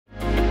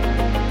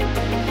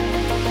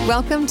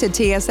Welcome to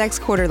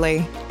TSX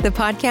Quarterly, the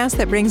podcast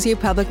that brings you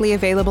publicly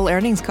available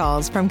earnings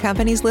calls from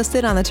companies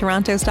listed on the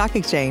Toronto Stock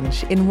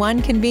Exchange in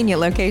one convenient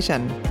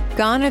location.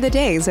 Gone are the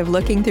days of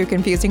looking through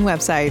confusing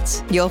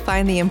websites. You'll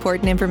find the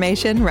important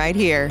information right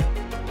here.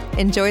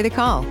 Enjoy the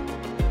call.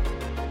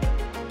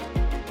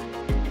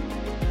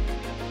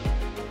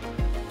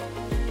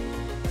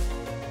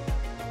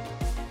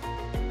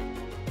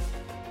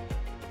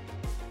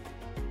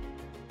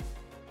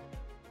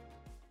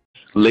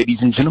 Ladies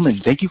and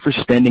gentlemen, thank you for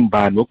standing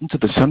by and welcome to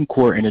the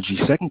Suncor Energy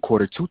Second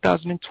Quarter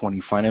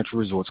 2020 Financial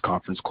Results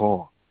Conference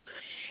Call.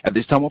 At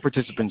this time, all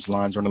participants'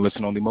 lines are on a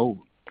listen-only mode.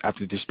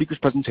 After the speaker's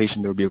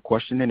presentation, there will be a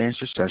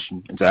question-and-answer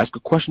session, and to ask a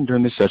question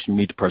during this session, you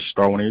need to press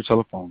star one on your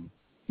telephone.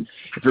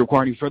 If you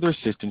require any further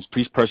assistance,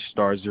 please press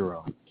star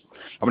zero.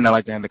 I would now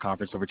like to hand the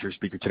conference over to your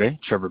speaker today,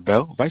 Trevor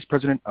Bell, Vice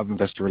President of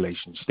Investor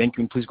Relations. Thank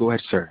you, and please go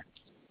ahead, sir.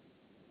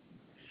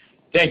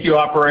 Thank you,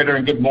 operator,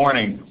 and good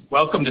morning.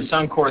 Welcome to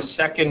Suncor's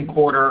second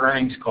quarter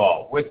earnings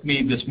call. With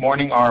me this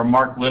morning are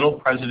Mark Little,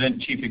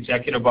 President, Chief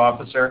Executive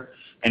Officer,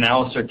 and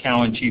Alister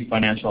Cowan, Chief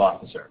Financial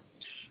Officer.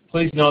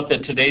 Please note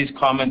that today's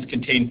comments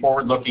contain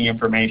forward-looking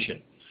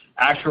information.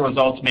 Actual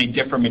results may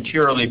differ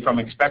materially from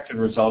expected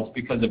results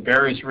because of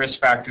various risk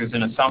factors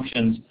and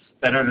assumptions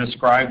that are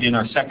described in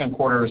our second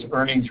quarter's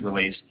earnings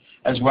release,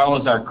 as well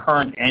as our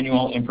current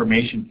annual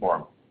information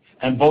form.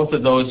 And both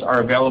of those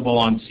are available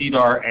on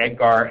SEDAR,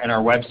 EDGAR, and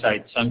our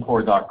website,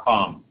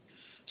 Suncor.com.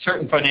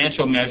 Certain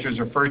financial measures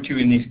referred to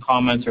in these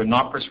comments are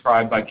not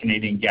prescribed by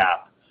Canadian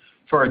GAAP.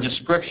 For a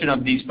description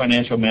of these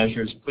financial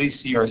measures, please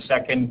see our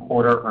second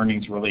quarter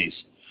earnings release.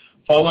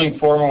 Following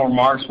formal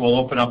remarks, we'll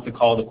open up the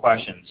call to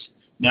questions.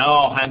 Now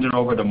I'll hand it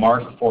over to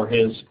Mark for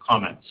his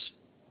comments.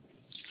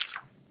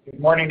 Good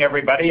morning,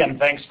 everybody, and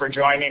thanks for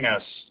joining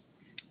us.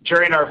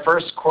 During our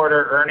first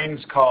quarter earnings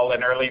call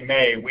in early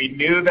May, we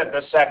knew that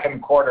the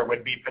second quarter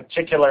would be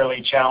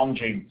particularly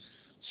challenging,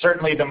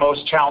 certainly the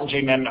most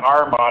challenging in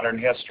our modern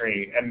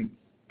history, and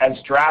as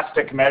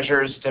drastic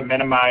measures to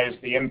minimize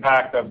the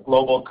impact of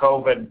global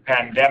COVID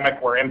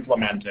pandemic were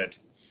implemented.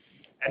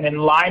 And in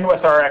line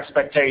with our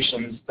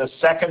expectations, the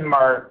second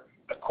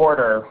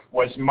quarter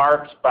was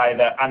marked by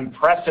the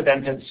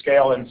unprecedented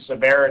scale and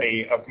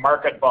severity of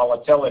market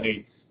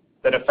volatility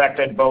that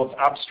affected both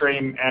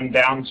upstream and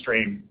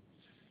downstream.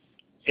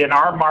 In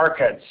our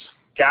markets,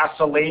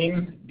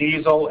 gasoline,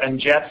 diesel, and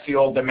jet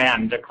fuel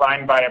demand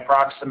declined by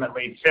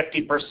approximately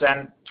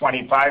 50%,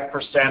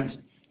 25%,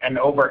 and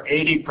over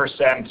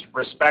 80%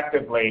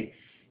 respectively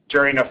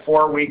during a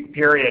 4-week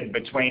period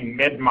between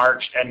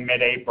mid-March and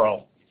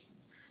mid-April.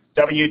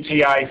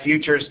 WTI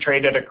futures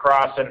traded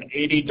across an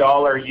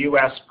 $80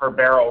 U.S. per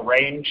barrel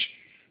range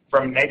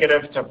from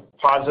negative to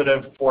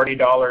positive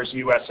 $40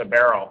 U.S. a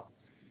barrel.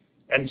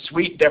 And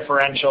sweet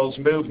differentials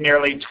moved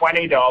nearly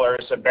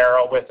 $20 a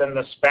barrel within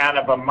the span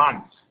of a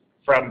month,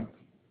 from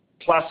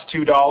plus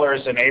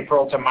 $2 in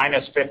April to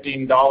minus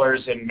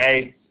 $15 in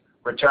May,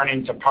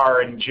 returning to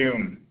par in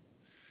June.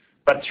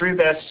 But through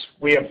this,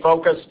 we have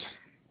focused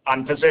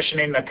on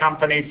positioning the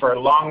company for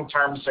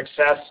long-term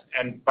success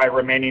and by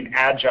remaining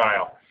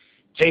agile,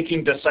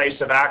 taking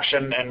decisive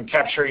action and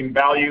capturing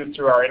value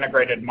through our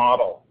integrated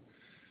model.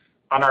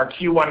 On our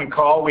Q1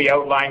 call, we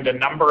outlined a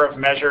number of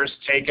measures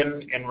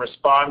taken in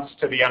response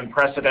to the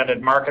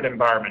unprecedented market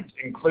environment,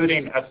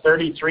 including a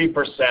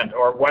 33%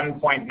 or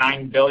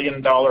 $1.9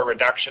 billion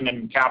reduction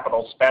in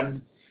capital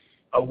spend,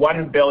 a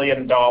 $1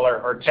 billion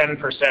or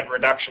 10%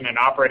 reduction in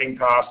operating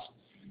costs,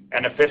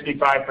 and a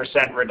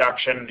 55%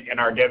 reduction in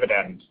our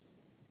dividend.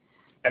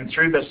 And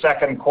through the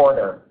second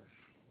quarter,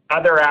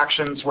 other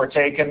actions were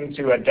taken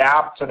to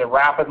adapt to the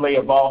rapidly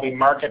evolving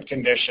market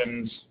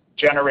conditions,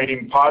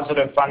 generating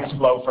positive funds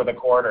flow for the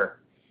quarter.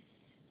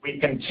 We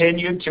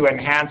continued to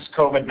enhance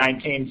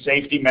COVID-19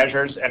 safety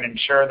measures and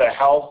ensure the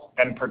health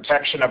and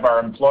protection of our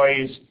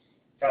employees,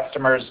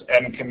 customers,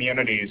 and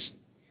communities.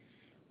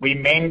 We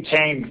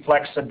maintained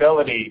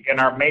flexibility in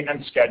our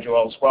maintenance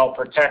schedules while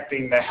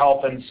protecting the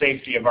health and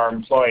safety of our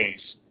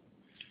employees.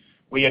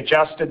 We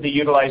adjusted the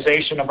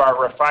utilization of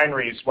our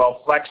refineries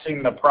while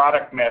flexing the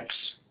product mix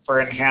for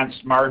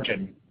enhanced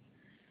margin.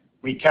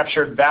 We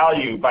captured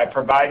value by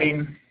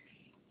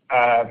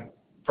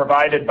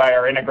provided by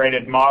our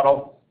integrated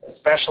model,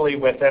 especially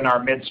within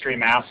our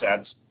midstream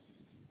assets,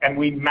 and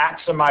we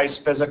maximize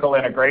physical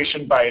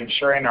integration by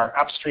ensuring our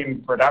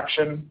upstream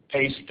production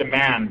paced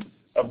demand,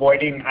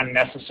 avoiding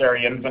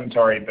unnecessary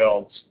inventory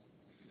builds.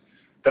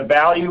 The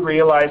value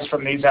realized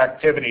from these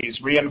activities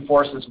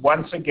reinforces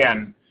once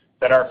again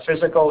that our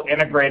physical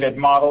integrated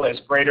model is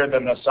greater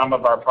than the sum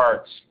of our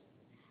parts.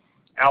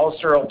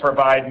 Alister will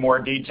provide more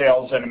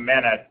details in a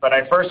minute, but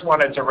I first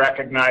wanted to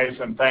recognize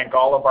and thank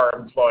all of our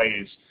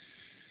employees.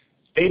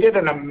 They did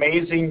an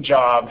amazing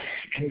job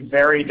in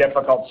very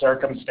difficult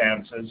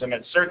circumstances, and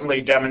it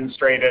certainly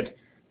demonstrated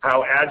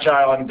how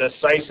agile and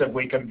decisive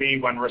we can be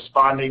when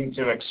responding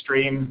to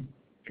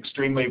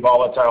extremely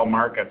volatile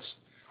markets.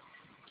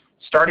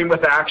 Starting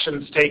with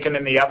actions taken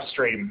in the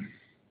upstream,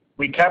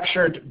 we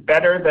captured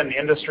better than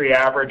industry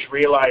average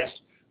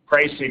realized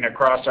pricing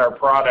across our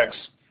products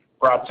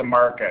brought to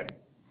market.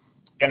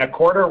 In a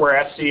quarter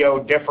where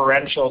SCO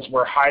differentials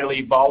were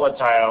highly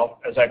volatile,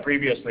 as I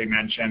previously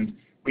mentioned,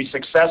 we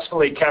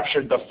successfully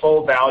captured the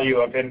full value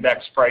of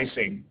index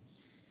pricing.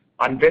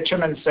 On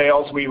bitumen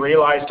sales, we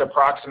realized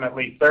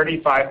approximately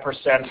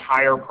 35%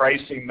 higher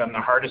pricing than the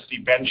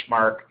Hardisty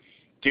benchmark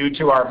due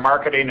to our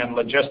marketing and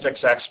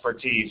logistics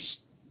expertise.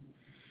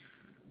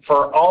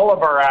 For all of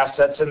our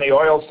assets in the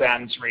oil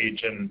sands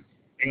region,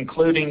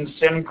 including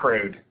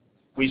Syncrude,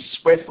 we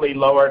swiftly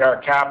lowered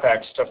our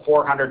capex to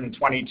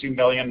 $422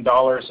 million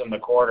in the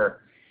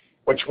quarter,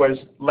 which was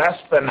less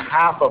than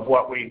half of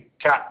what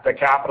the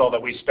capital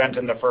that we spent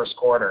in the first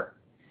quarter.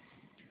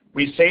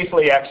 We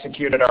safely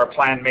executed our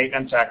planned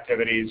maintenance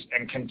activities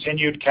and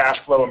continued cash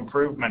flow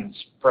improvements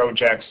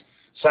projects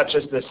such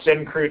as the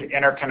Syncrude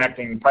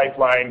interconnecting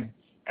pipeline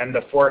and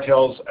the Fort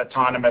Hills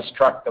autonomous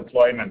truck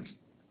deployment.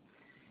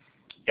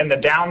 In the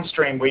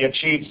downstream, we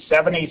achieved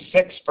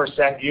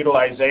 76%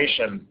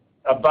 utilization,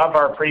 above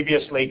our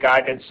previously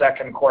guided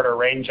second quarter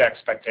range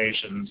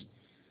expectations.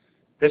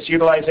 This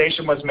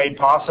utilization was made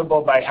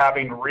possible by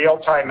having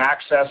real-time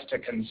access to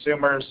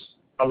consumers,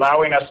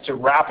 allowing us to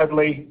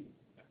rapidly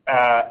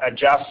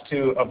adjust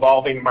to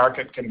evolving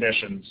market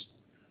conditions.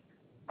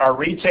 Our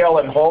retail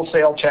and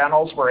wholesale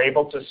channels were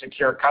able to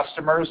secure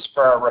customers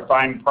for our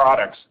refined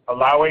products,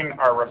 allowing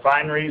our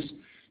refineries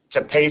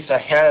to pace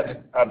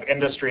ahead of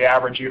industry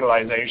average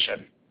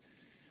utilization.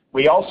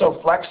 We also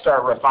flexed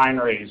our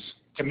refineries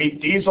to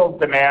meet diesel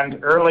demand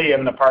early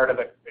in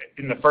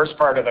the first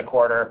part of the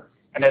quarter,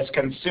 and as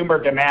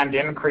consumer demand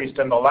increased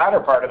in the latter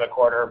part of the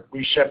quarter,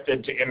 we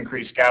shifted to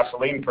increased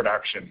gasoline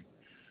production.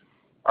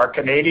 Our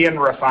Canadian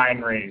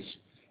refineries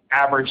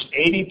averaged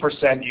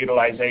 80%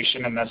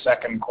 utilization in the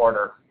second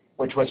quarter,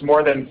 which was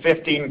more than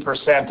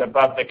 15%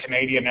 above the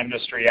Canadian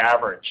industry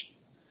average.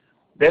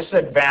 This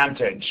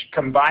advantage,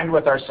 combined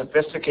with our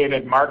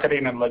sophisticated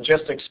marketing and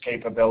logistics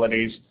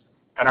capabilities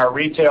and our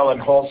retail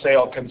and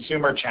wholesale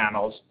consumer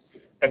channels,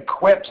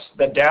 equips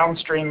the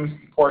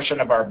downstream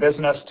portion of our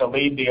business to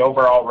lead the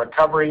overall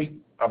recovery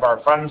of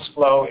our funds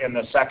flow in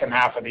the second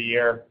half of the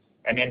year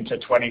and into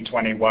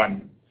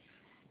 2021.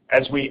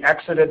 As we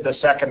exited the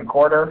second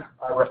quarter,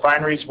 our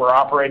refineries were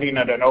operating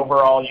at an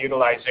overall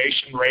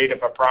utilization rate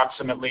of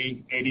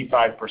approximately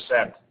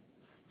 85%.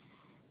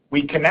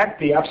 We connect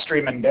the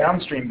upstream and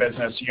downstream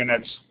business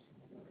units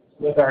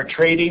with our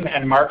trading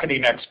and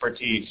marketing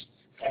expertise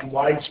and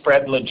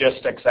widespread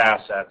logistics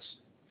assets.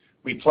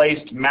 We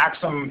placed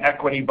maximum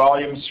equity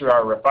volumes through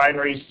our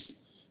refineries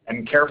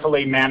and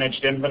carefully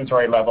managed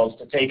inventory levels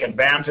to take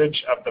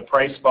advantage of the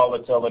price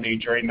volatility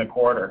during the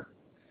quarter.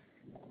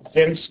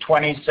 Since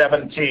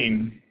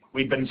 2017,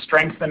 we've been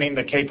strengthening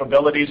the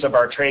capabilities of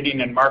our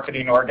trading and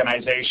marketing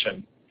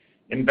organization,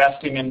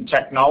 investing in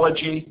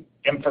technology,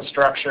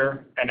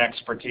 infrastructure, and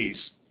expertise.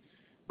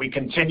 We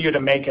continue to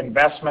make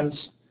investments,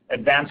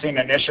 advancing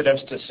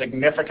initiatives to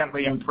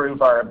significantly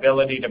improve our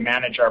ability to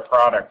manage our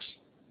products.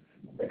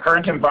 The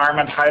current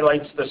environment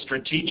highlights the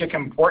strategic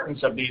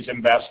importance of these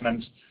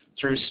investments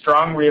through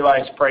strong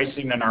realized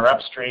pricing in our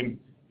upstream,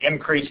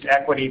 increased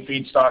equity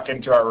feedstock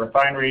into our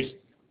refineries,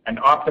 and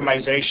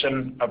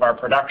optimization of our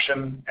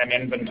production and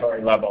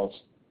inventory levels.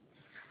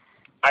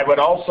 I would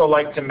also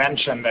like to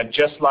mention that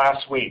just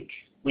last week,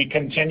 we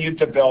continued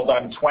to build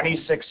on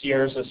 26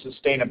 years of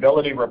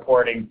sustainability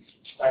reporting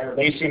by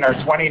releasing our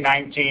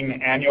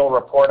 2019 annual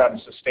report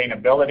on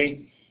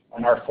sustainability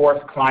and our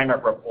fourth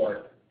climate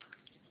report.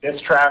 This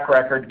track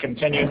record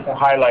continues to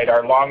highlight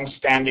our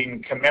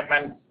long-standing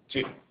commitment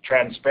to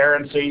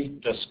transparency,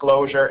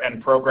 disclosure,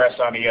 and progress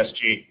on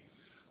ESG.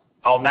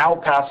 I'll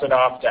now pass it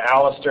off to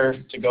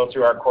Alister to go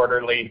through our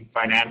quarterly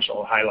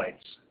financial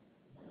highlights.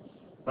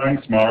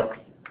 Thanks, Mark.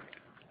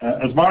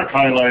 As Mark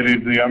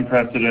highlighted, the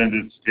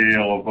unprecedented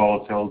scale of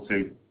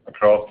volatility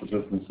across the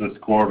business this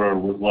quarter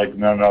was like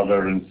none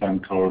other in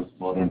Suncor's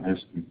modern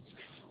history.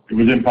 It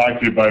was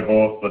impacted by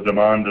both the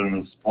demand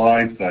and the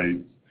supply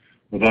side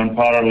with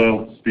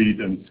unparalleled speed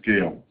and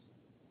scale.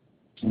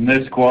 In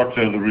this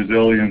quarter, the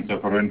resilience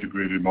of our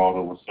integrated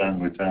model was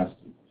certainly tested.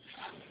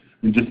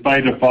 And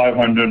despite a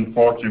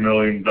 $540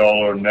 million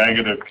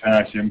negative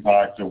cash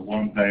impact of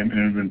one-time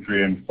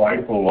inventory and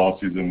FIFO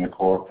losses in the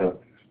quarter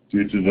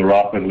due to the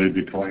rapidly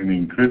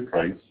declining crude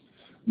price,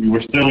 we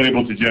were still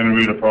able to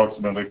generate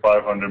approximately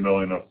 $500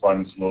 million of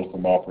funds flow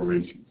from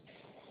operations.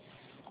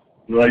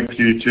 Throughout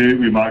Q2,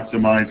 we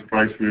maximized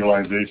price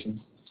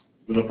realization,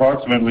 with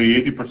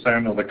approximately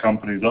 80% of the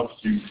company's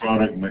upstream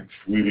product mix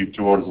weighted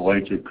towards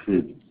lighter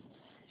crude.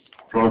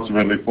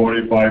 Approximately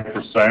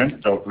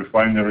 45% of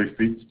refinery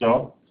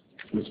feedstock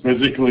was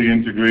physically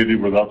integrated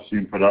with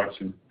upstream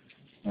production,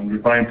 and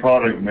refined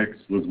product mix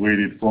was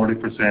weighted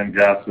 40%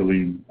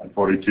 gasoline and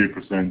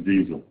 42%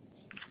 diesel.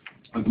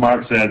 As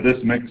Mark said,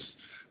 this mix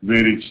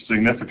varied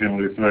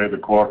significantly throughout the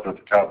quarter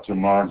to capture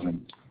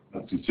margin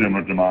as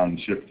consumer demand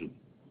shifted.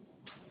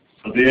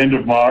 At the end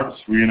of March,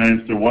 we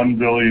announced a $1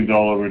 billion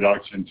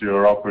reduction to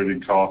our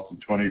operating costs in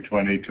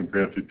 2020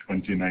 compared to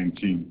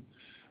 2019.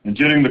 And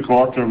during the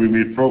quarter, we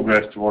made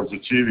progress towards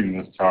achieving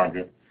this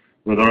target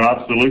with our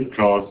absolute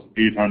costs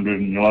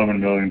 $811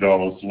 million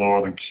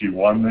lower than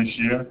Q1 this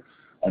year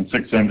and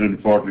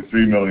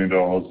 $643 million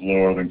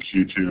lower than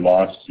Q2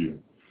 last year.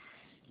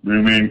 We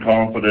remain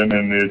confident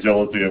in the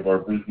agility of our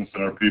business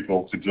and our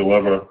people to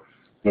deliver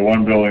the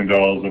 $1 billion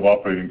of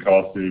operating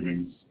cost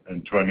savings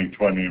in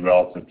 2020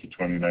 relative to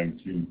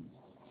 2019.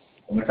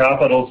 On the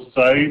capital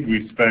side,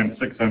 we spent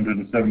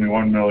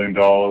 $671 million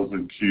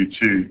in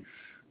Q2.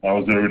 That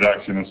was a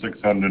reduction of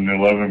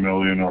 $611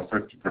 million or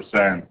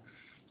 50%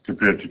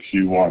 compared to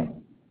Q1.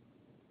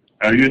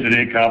 Our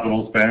year-to-date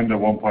capital spend of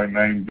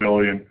 $1.9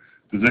 billion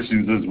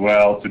positions us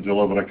well to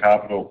deliver a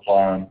capital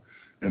plan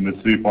in the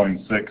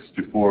 $3.6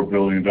 to $4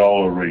 billion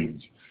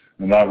range,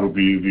 and that will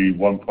be the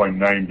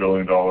 $1.9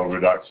 billion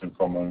reduction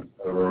from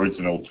our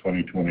original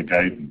 2020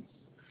 guidance.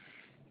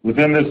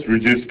 Within this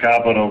reduced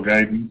capital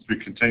guidance, we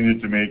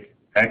continue to make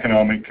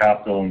economic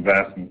capital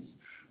investments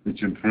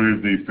which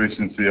improve the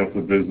efficiency of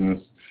the business,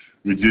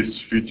 reduce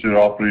future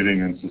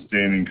operating and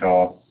sustaining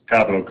costs,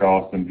 capital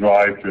costs, and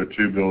drive to a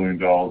 $2 billion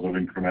of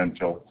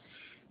incremental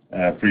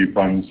free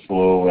funds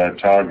flow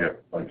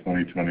target by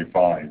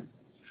 2025.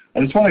 I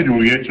just wanted to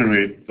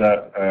reiterate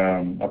that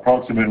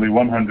approximately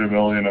 $100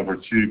 million of our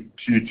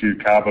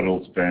Q2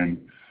 capital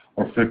spend,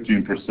 or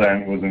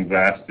 15%, was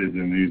invested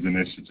in these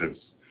initiatives.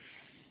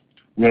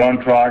 We're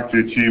on track to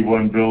achieve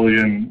 $1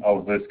 billion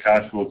of this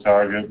cash flow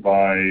target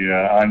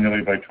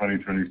annually by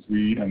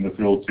 2023 and the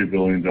full $2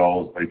 billion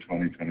by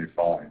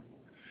 2025.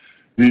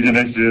 These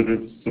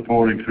initiatives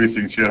support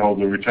increasing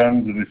shareholder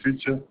returns in the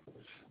future,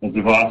 as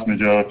the vast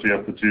majority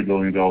of the $2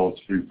 billion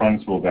free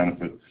funds flow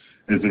benefit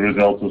is a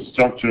result of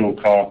structural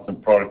cost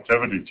and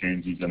productivity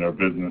changes in our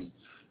business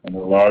and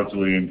are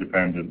largely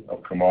independent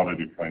of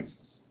commodity prices.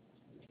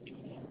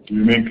 We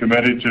remain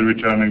committed to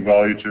returning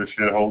value to our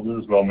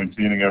shareholders while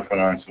maintaining our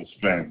financial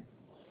strength.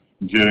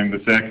 During the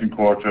second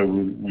quarter,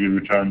 we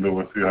returned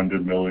over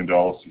 $300 million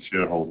to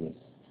shareholders.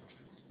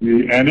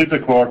 We ended the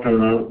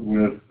quarter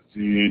with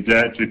the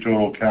debt to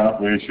total cap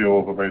ratio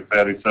of about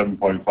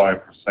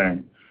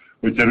 37.5%,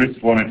 which I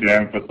just wanted to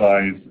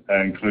emphasize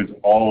includes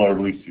all our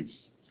leases.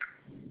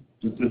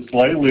 This is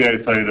slightly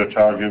outside our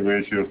target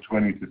ratio of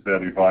 20 to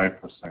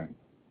 35%.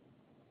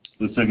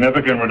 The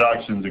significant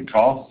reductions in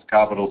costs,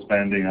 capital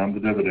spending, and the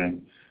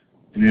dividend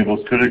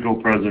enables critical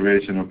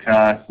preservation of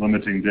cash,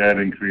 limiting debt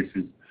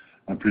increases,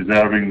 and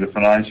preserving the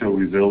financial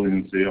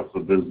resiliency of the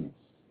business.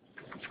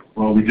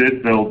 Well, we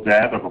did build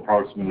debt of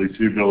approximately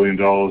 $2 billion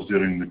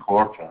during the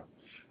quarter.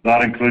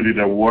 That included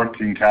a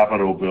working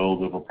capital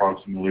build of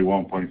approximately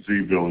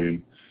 $1.3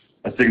 billion,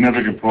 a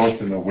significant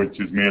portion of which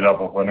is made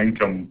up of an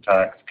income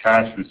tax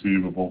cash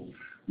receivable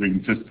we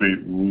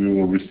anticipate we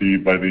will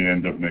receive by the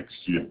end of next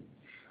year.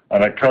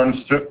 And at current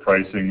strip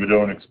pricing, we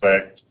don't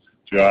expect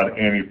to add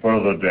any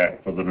further debt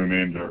for the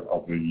remainder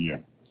of the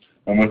year.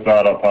 And with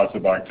that, I'll pass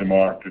it back to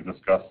Mark to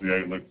discuss the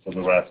outlook for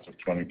the rest of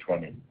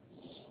 2020.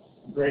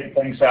 Great,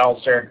 thanks,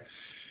 Alister.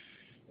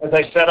 As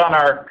I said on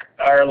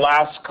our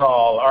last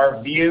call,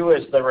 our view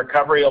is the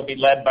recovery will be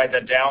led by the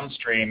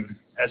downstream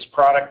as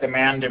product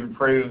demand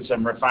improves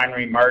and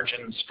refinery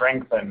margins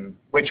strengthen,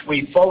 which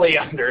we fully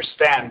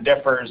understand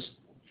differs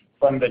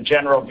from the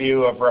general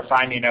view of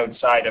refining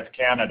outside of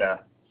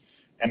Canada.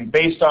 And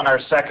based on our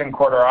second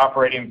quarter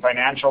operating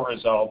financial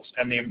results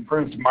and the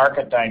improved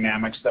market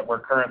dynamics that we're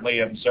currently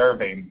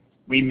observing,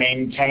 we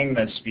maintain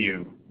this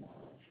view.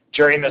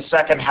 During the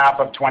second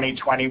half of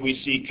 2020,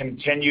 we see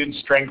continued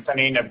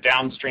strengthening of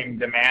downstream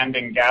demand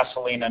in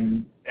gasoline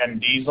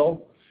and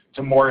diesel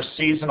to more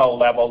seasonal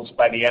levels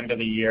by the end of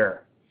the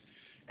year.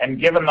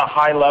 And given the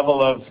high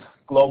level of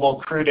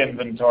global crude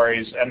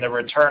inventories and the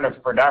return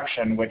of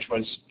production, which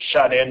was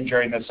shut in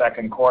during the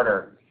second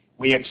quarter,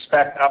 we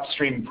expect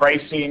upstream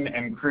pricing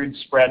and crude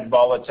spread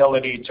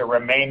volatility to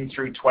remain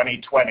through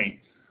 2020,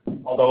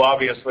 although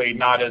obviously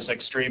not as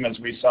extreme as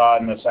we saw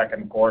in the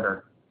second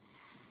quarter.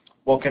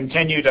 We'll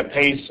continue to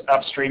pace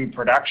upstream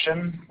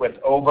production with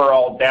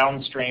overall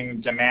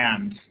downstream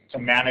demand to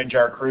manage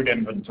our crude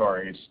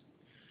inventories.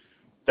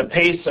 The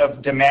pace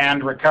of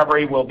demand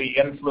recovery will be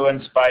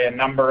influenced by a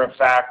number of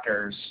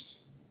factors,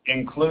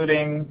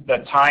 including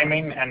the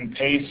timing and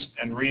pace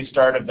and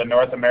restart of the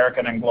North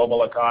American and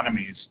global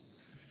economies.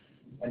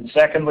 And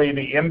secondly,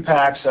 the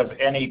impacts of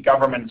any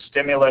government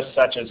stimulus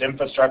such as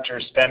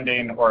infrastructure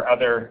spending or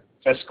other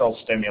fiscal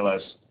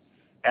stimulus.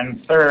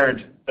 And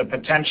third, the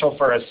potential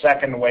for a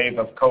second wave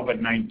of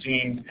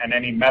COVID-19 and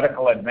any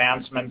medical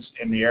advancements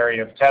in the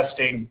area of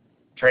testing,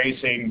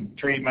 tracing,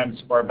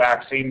 treatments, or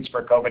vaccines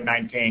for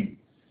COVID-19.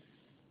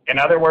 In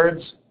other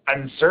words,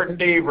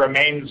 uncertainty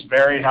remains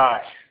very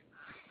high,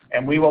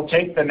 and we will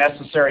take the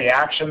necessary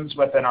actions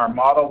within our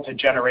model to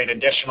generate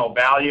additional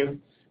value,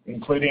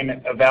 including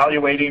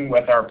evaluating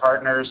with our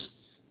partners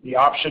the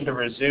option to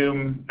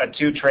resume a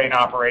 2-train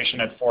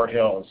operation at Fort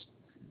Hills.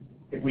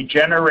 If we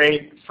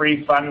generate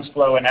free funds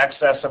flow in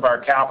excess of our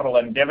capital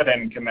and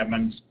dividend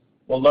commitments,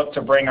 we'll look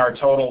to bring our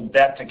total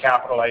debt to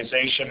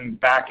capitalization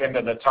back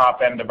into the top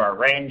end of our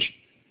range.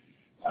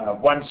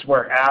 Once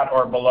we're at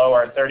or below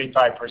our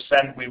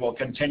 35%, we will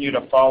continue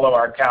to follow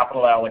our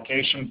capital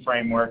allocation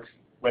framework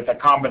with a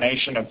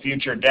combination of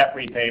future debt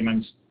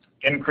repayments,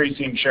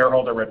 increasing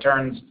shareholder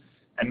returns,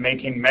 and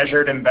making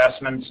measured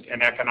investments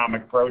in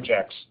economic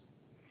projects.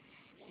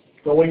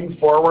 Going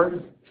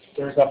forward,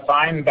 there's a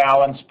fine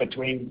balance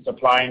between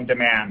supply and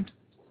demand.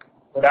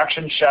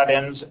 Production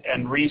shut-ins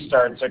and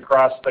restarts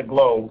across the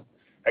globe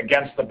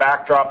against the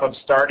backdrop of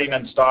starting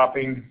and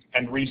stopping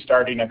and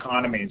restarting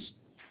economies.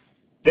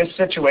 This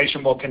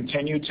situation will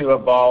continue to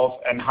evolve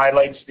and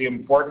highlights the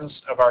importance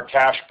of our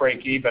cash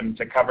break-even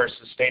to cover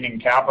sustaining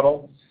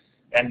capital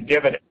and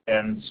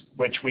dividends,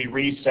 which we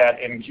reset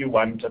in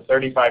Q1 to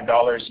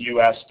 $35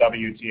 US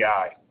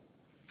WTI.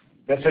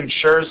 This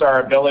ensures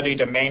our ability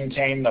to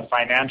maintain the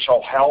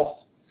financial health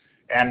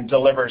and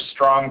deliver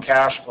strong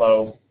cash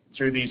flow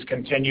through these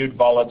continued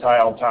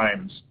volatile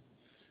times.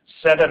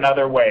 Said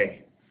another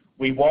way,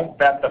 we won't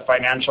bet the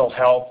financial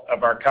health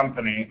of our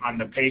company on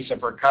the pace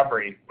of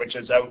recovery, which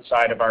is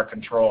outside of our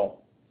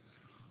control.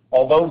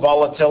 Although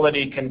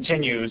volatility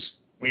continues,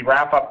 we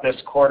wrap up this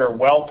quarter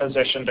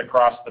well-positioned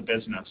across the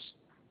business.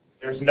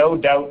 There's no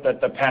doubt that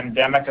the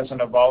pandemic is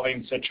an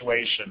evolving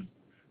situation,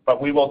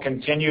 but we will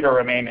continue to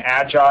remain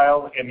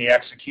agile in the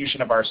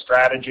execution of our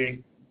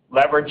strategy,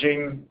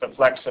 leveraging the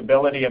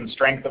flexibility and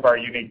strength of our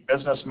unique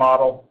business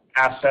model,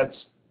 assets,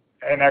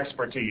 and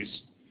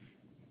expertise.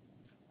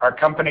 Our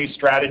company's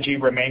strategy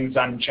remains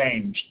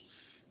unchanged.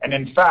 And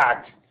in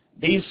fact,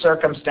 these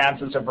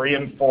circumstances have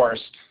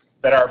reinforced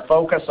that our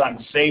focus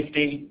on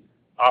safety,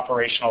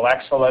 operational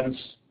excellence,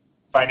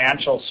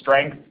 financial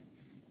strength,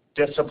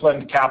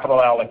 disciplined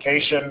capital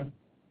allocation,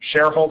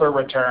 shareholder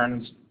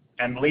returns,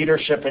 and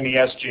leadership in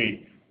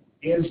ESG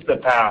is the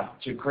path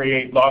to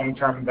create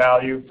long-term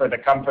value for the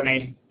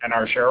company and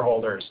our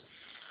shareholders.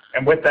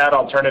 And with that,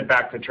 I'll turn it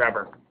back to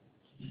Trevor.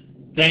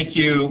 Thank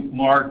you,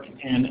 Mark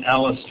and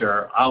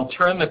Alister. I'll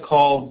turn the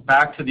call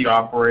back to the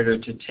operator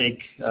to take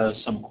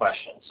some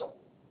questions.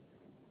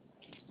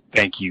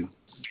 Thank you.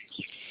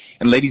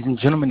 And ladies and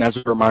gentlemen, as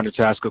a reminder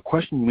to ask a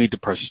question, you need to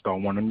press star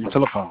one on your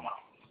telephone.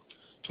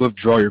 To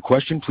withdraw your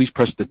question, please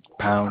press the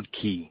pound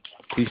key.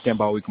 Please stand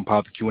by while we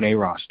compile the Q&A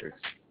roster.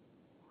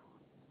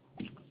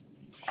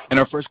 And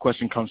our first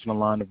question comes from the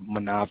line of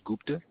Manav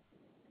Gupta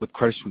with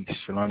Credit Suisse.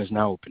 Your line is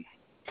now open.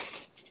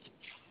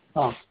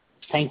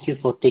 Thank you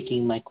for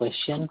taking my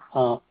question.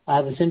 I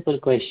have a simple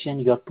question.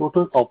 Your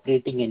total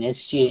operating and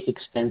SG&A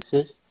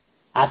expenses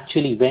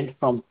actually went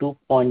from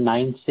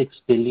 $2.96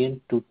 billion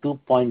to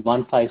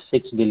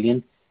 $2.156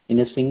 billion in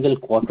a single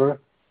quarter.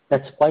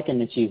 That's quite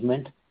an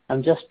achievement.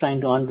 I'm just trying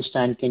to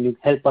understand, can you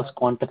help us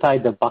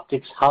quantify the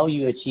buckets, how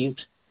you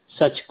achieved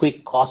such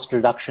quick cost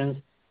reductions,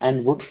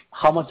 and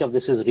how much of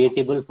this is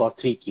rateable for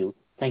 3Q?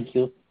 Thank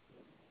you.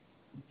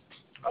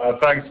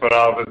 Thanks,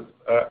 Manav.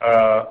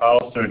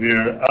 Alister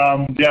here.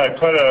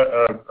 Quite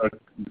a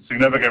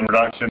significant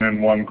reduction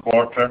in one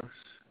quarter.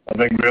 I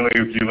think really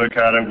if you look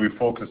at it, we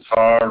focused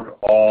hard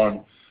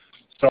on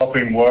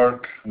stopping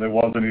work that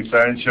wasn't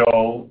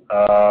essential,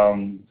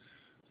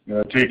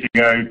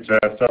 taking out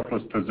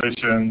surplus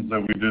positions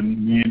that we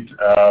didn't need,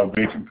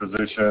 vacant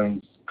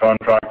positions,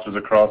 contractors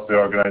across the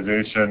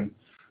organization.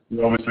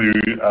 We obviously,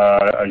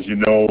 as you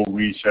know,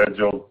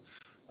 rescheduled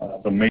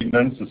the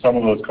maintenance. So some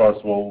of those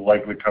costs will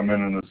likely come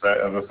in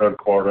the third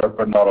quarter,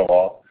 but not a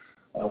lot.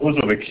 Those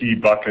are the key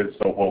buckets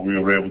of what we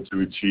were able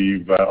to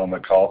achieve on the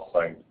cost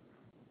side.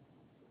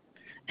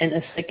 And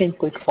a second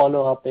quick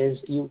follow-up is,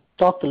 you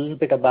talked a little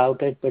bit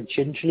about it, but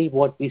generally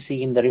what we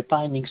see in the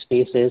refining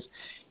space is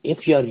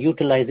if your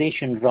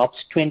utilization drops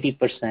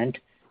 20%,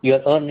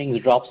 your earnings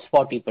drops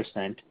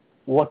 40%.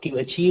 What you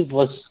achieved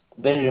was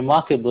very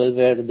remarkable,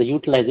 where the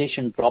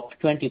utilization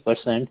dropped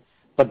 20%,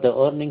 but the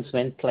earnings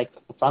went, like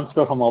funds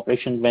flow from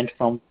operations went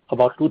from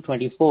about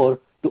 224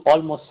 to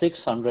almost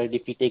 600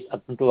 if you take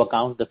into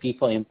account the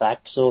FIFO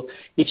impact. So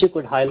if you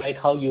could highlight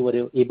how you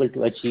were able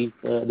to achieve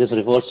this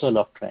reversal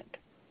of trend.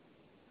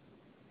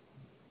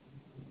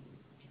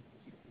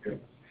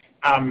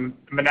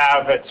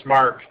 Manav, it's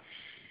Mark.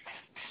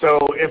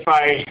 So if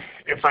I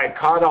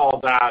caught all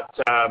that,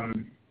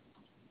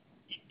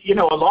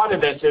 a lot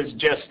of this is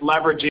just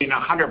leveraging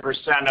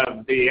 100%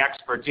 of the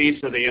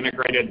expertise of the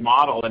integrated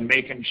model and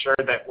making sure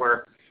that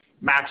we're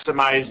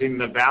maximizing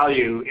the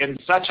value in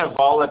such a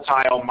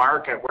volatile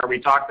market where we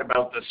talked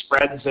about the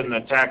spreads and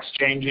the tax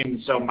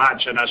changing so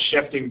much and us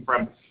shifting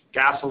from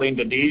gasoline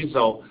to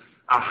diesel.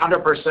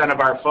 100%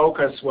 of our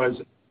focus was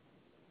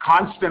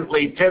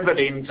constantly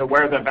pivoting to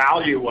where the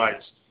value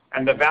was.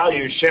 And the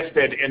value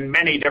shifted in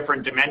many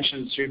different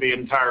dimensions through the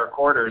entire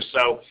quarter.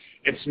 So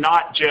it's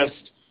not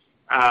just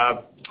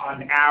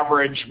on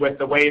average with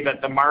the way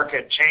that the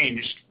market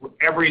changed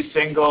every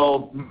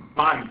single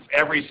month,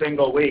 every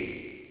single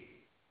week.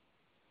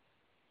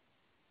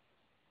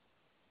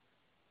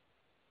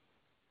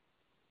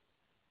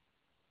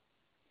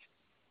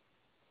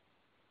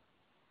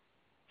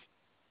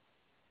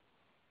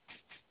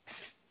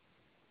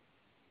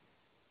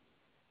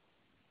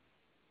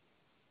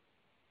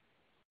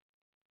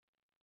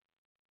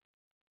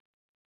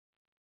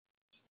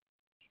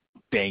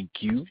 Thank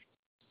you.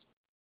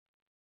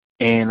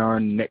 And our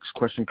next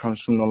question comes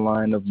from the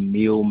line of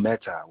Neil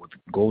Mehta with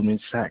Goldman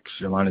Sachs.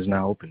 Your line is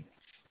now open.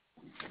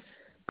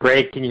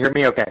 Great. Can you hear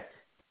me okay?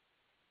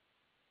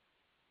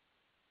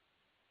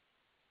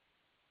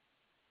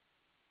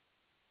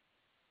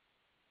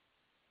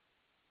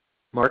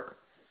 Mark?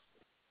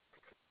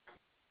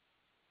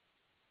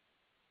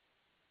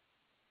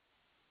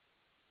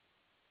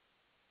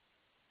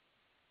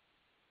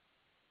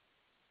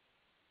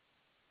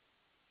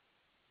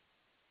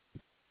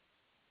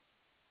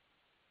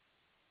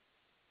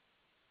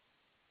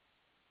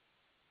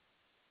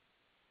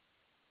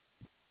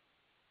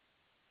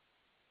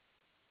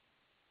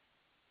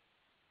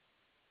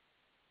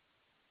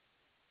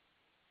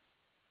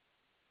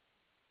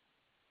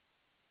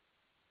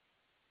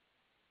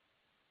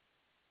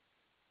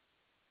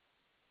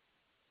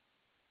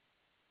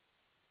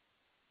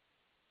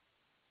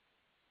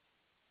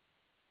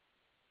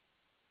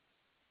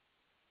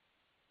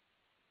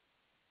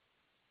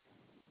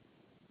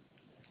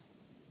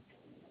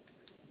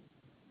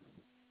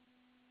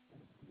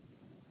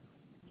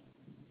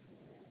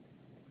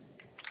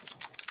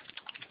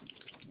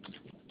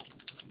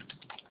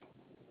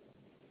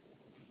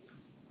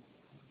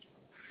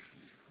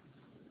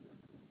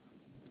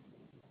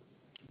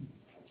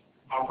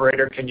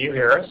 Operator, can you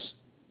hear us?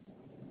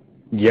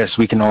 Yes,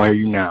 we can all hear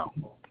you now.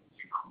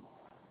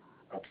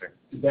 Okay.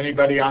 Is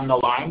anybody on the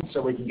line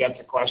so we can get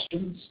to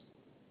questions?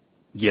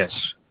 Yes.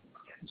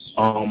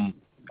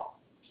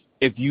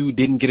 If you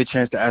didn't get a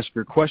chance to ask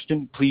your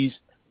question, please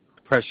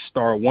press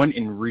star 1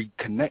 and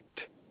reconnect.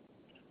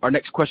 Our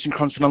next question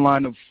comes from the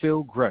line of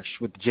Phil Gresh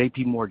with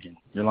J.P. Morgan.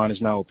 Your line is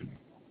now open.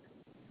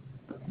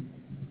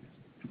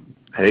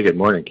 Hey, good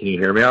morning. Can you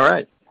hear me all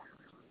right?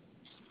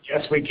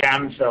 Yes, we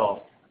can,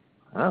 Phil.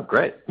 Oh,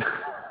 great.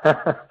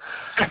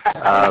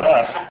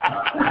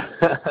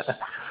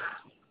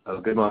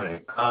 Good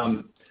morning.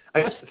 I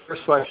guess the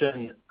first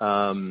question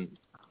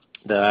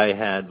that I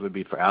had would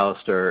be for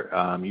Alister.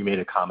 You made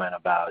a comment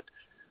about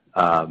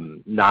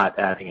not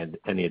adding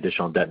any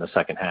additional debt in the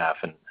second half,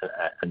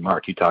 and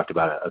Mark, you talked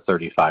about a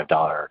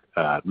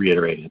 $35,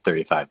 reiterating a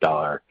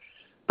 $35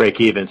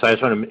 break even. So I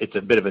just want to, it's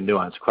a bit of a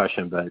nuanced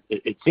question, but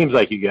it seems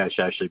like you guys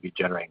should actually be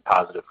generating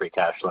positive free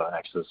cash flow in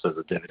excess of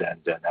the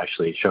dividend and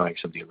actually showing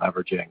some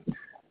deleveraging in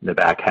the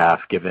back half,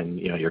 given,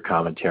 your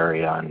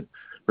commentary on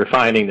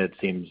refining that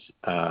seems,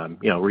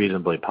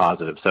 reasonably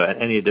positive. So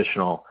any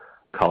additional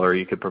color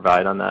you could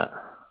provide on that?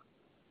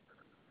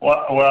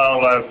 Well,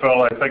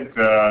 Phil, I think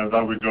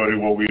that would go to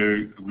what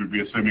we'd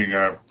be assuming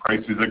our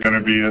prices are going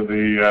to be at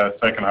the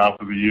second half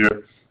of the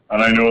year.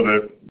 And I know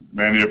that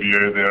many of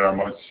you there are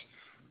much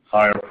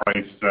higher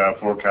price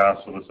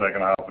forecasts for the second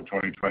half of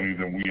 2020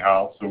 than we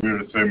have. So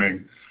we're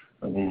assuming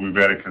that we'll be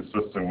very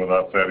consistent with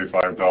that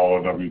 $35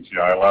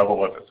 WTI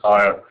level. If it's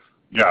higher,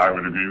 yeah, I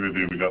would agree with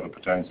you. We got the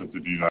potential to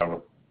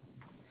delever.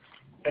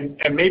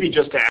 And maybe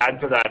just to add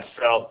to that,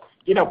 Phil,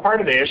 part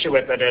of the issue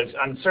with it is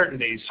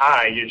uncertainty is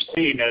high. You're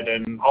seeing it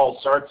in all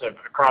sorts of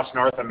across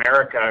North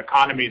America,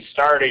 economies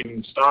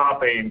starting,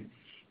 stopping,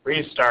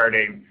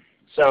 restarting.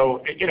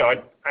 So,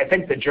 I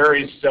think the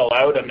jury's still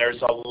out, and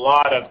there's a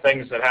lot of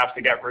things that have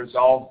to get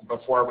resolved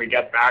before we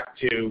get back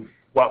to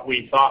what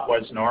we thought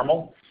was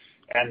normal.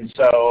 And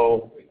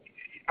so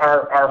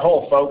our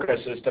whole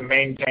focus is to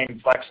maintain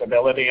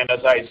flexibility. And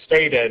as I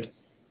stated,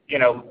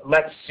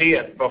 let's see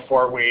it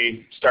before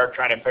we start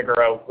trying to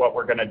figure out what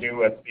we're going to do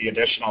with the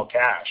additional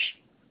cash.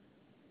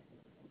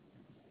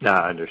 No,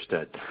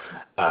 understood.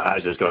 I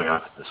was just going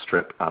off the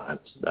strip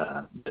comments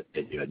that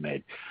you had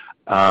made.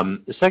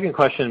 The second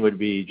question would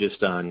be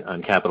just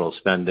on capital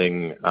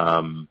spending.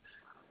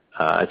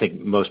 I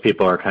think most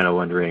people are kind of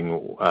wondering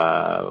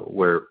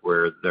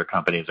where their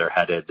companies are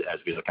headed as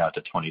we look out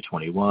to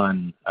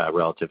 2021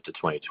 relative to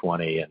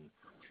 2020,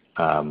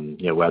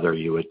 and whether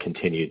you would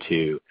continue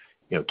to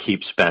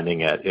keep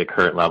spending at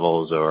current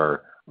levels,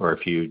 or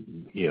if you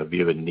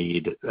view a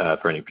need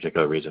for any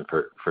particular reason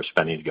for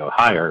spending to go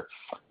higher.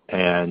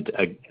 And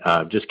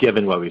just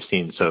given what we've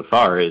seen so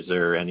far, is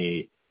there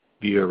any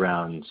view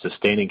around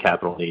sustaining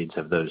capital needs?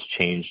 Have those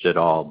changed at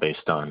all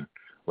based on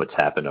what's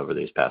happened over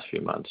these past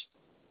few months?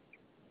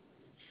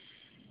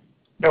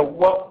 No,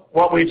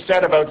 what we've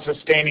said about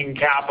sustaining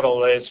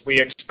capital is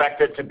we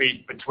expect it to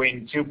be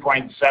between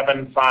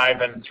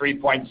 $2.75 and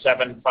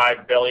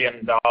 $3.75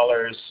 billion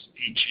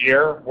each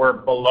year. We're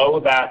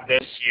below that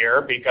this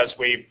year because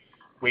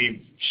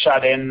we've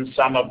shut in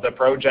some of the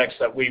projects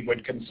that we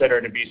would consider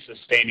to be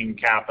sustaining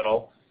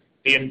capital.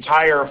 The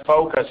entire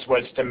focus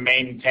was to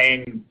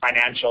maintain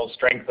financial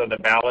strength of the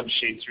balance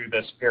sheet through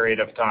this period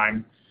of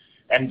time.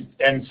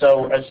 And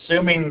so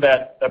assuming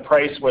that the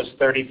price was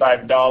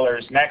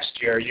 $35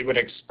 next year, you would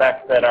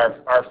expect that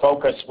our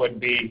focus would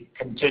be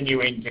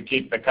continuing to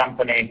keep the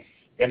company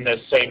in the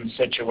same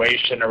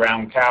situation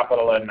around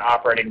capital and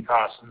operating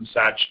costs and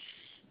such.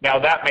 Now,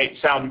 that may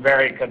sound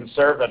very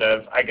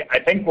conservative. I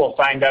think we'll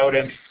find out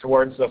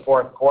towards the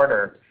fourth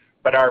quarter,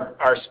 but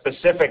our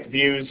specific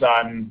views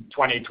on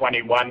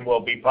 2021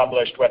 will be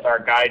published with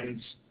our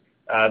guidance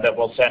that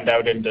we'll send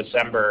out in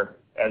December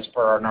as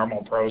per our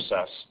normal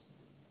process.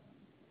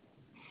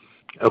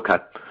 Okay.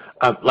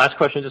 Last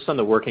question, just on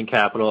the working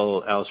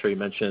capital. Alister, you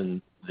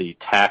mentioned the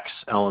tax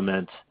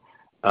element.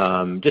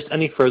 Just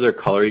any further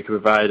color you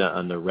could provide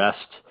on the rest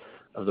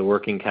of the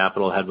working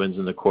capital headwinds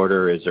in the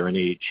quarter? Is there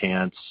any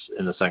chance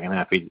in the second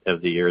half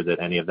of the year that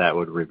any of that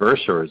would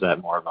reverse, or is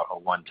that more of a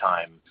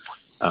one-time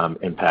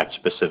impact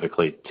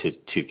specifically to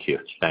 2Q?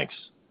 Thanks.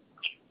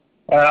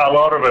 A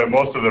lot of it,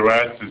 most of the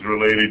rest is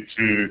related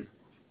to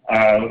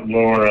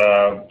lower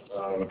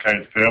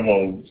accounts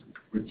payable,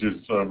 which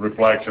is a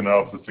reflection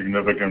of the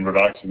significant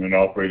reduction in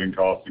operating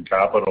costs and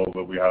capital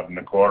that we had in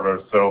the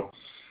quarter. So,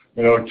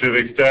 to the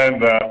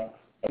extent that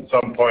at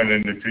some point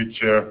in the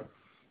future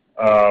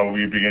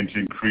we begin to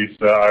increase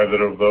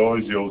either of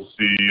those, you'll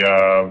see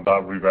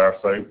that reverse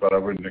out, but I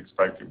wouldn't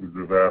expect it would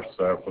reverse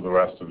for the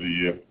rest of the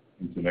year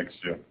into next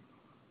year.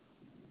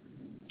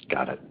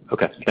 Got it.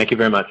 Okay. Thank you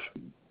very much.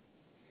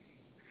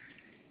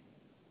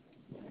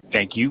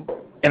 Thank you.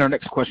 And our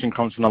next question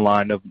comes from the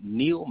line of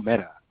Neil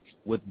Mehta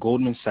with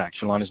Goldman Sachs.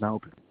 Your line is now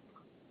open.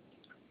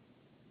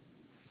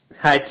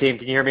 Hi, team.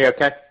 Can you hear me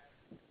okay?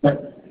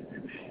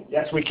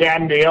 Yes, we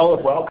can,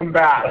 Neil. Welcome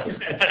back.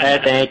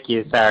 Thank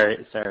you.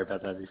 Sorry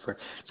about that before.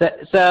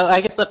 So I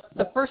guess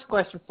the first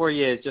question for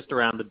you is just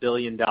around the $1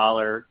 billion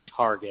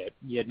target.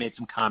 You had made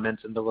some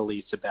comments in the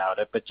release about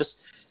it, but just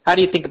how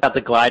do you think about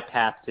the glide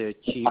path to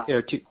achieve,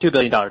 or $2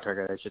 billion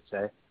target, I should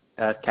say,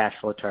 cash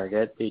flow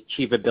target, the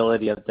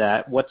achievability of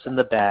that, what's in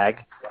the bag,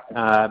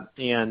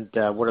 and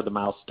what are the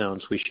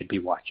milestones we should be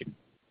watching?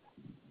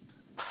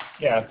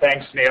 Yeah,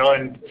 thanks, Neil,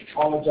 and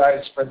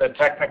apologize for the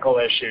technical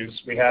issues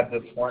we had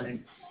this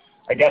morning.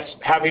 I guess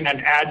having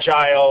an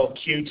agile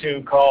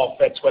Q2 call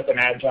fits with an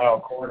agile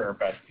quarter,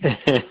 but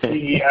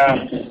the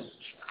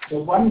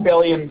 $1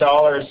 billion,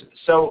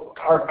 so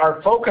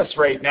our focus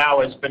right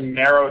now has been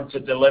narrowed to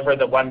deliver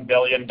the $1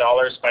 billion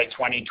by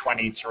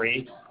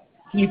 2023.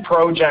 Key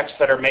projects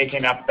that are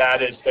making up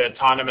that is the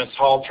autonomous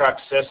haul truck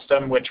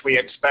system, which we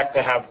expect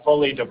to have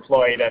fully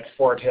deployed at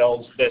Fort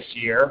Hills this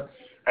year,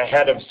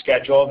 ahead of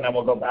schedule, and then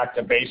we'll go back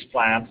to base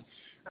plant.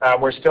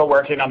 We're still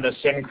working on the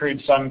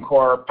Syncrude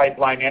Suncor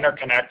pipeline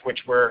interconnect, which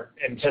we're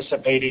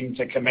anticipating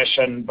to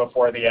commission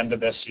before the end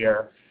of this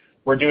year.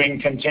 We're doing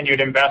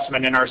continued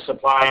investment in our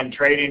supply and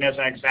trading as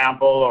an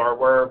example,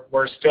 or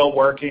we're still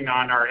working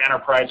on our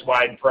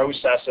enterprise-wide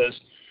processes,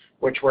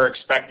 which we're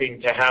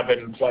expecting to have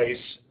in place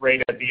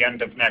right at the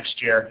end of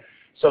next year.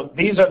 So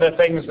these are the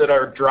things that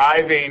are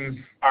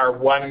driving our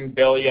 $1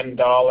 billion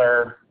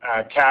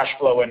cash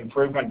flow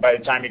improvement by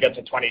the time you get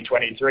to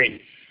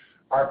 2023.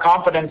 Our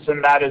confidence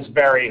in that is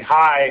very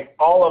high.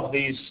 All of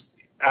these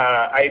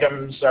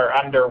items are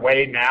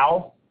underway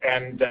now,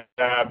 and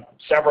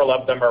several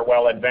of them are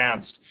well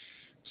advanced.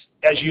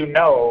 As you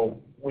know,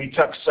 we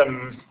took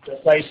some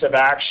decisive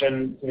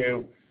action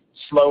to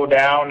slow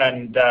down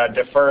and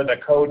defer the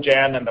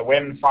cogen and the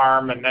wind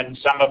farm, and then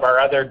some of our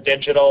other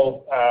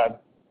digital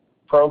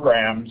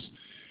programs,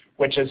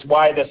 which is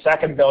why the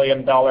second $1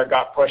 billion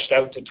got pushed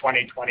out to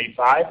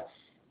 2025.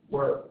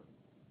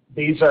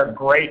 These are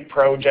great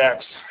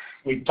projects.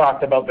 We've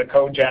talked about the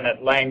cogen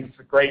at length,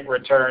 great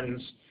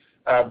returns,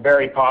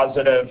 very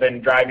positive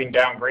in driving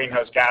down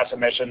greenhouse gas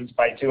emissions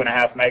by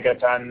 2.5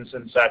 megatons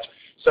and such.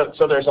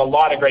 So there's a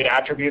lot of great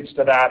attributes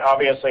to that.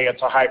 Obviously,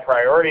 it's a high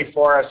priority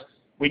for us.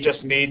 We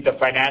just need the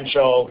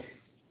financial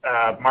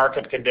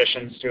market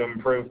conditions to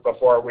improve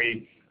before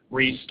we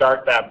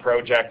restart that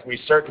project. We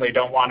certainly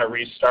don't want to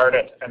restart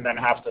it and then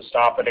have to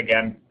stop it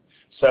again.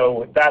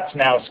 So that's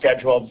now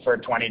scheduled for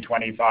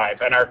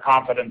 2025, and our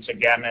confidence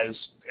again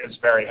is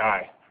very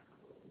high.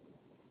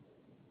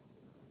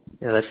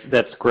 Yeah,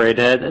 that's great.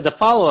 The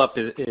follow-up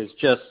is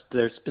just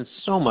there's been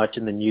so much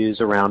in the news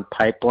around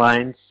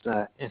pipelines,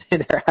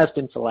 and there has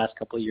been for the last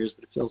couple of years,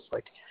 but it feels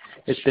like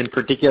it's been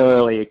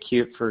particularly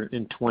acute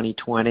in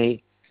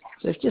 2020.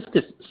 So if just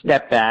to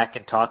step back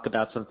and talk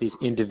about some of these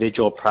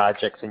individual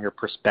projects and your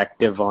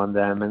perspective on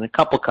them, and a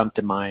couple come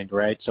to mind,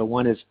 right? So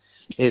one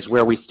is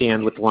where we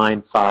stand with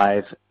Line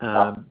 5,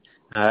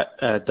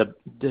 the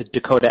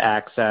Dakota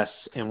Access,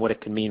 and what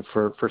it can mean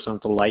for some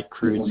of the light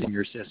crudes in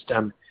your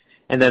system.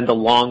 And then the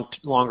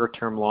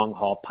longer-term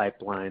long-haul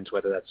pipelines,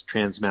 whether that's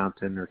Trans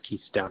Mountain or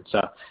Keystone. So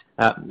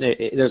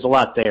there's a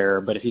lot there,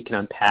 but if you can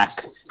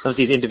unpack some of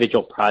these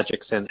individual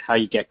projects and how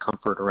you get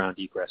comfort around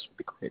egress would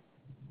be great.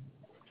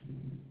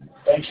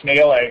 Thanks,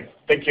 Neil. I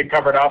think you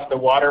covered off the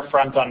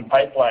waterfront on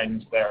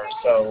pipelines there,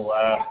 so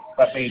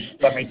let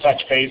me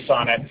touch base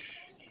on it.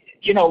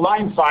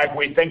 Line 5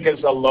 we think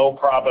is a low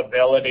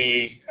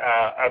probability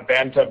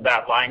event of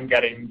that line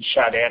getting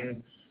shut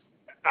in.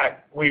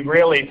 We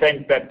really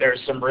think that there's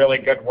some really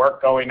good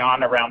work going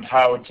on around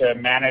how to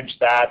manage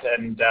that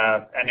and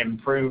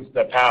improve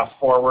the path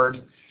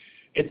forward.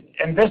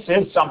 And this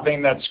is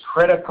something that's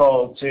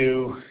critical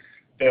to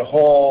the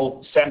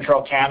whole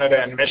central Canada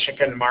and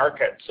Michigan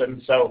markets.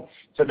 And so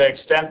to the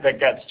extent that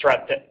gets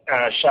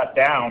shut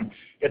down,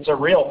 it's a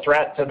real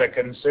threat to the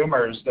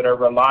consumers that are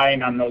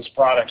relying on those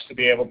products to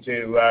be able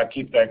to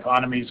keep the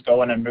economies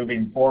going and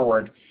moving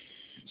forward.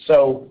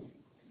 So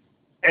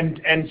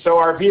And so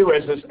our view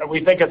is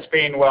we think it's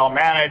being well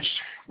managed.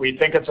 We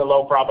think it's a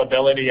low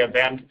probability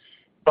event,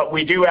 but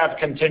we do have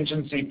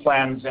contingency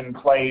plans in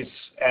place,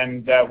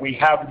 and we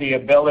have the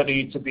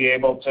ability to be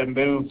able to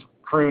move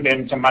crude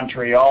into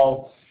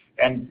Montreal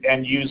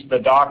and use the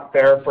dock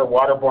there for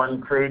waterborne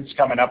crudes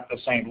coming up the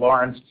St.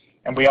 Lawrence.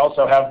 And we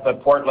also have the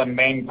Portland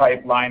Main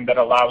pipeline that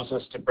allows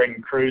us to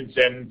bring crudes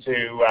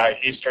into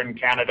Eastern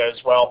Canada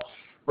as well.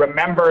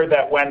 Remember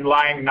that when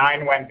Line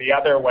 9 went the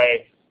other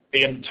way,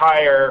 the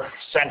entire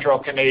central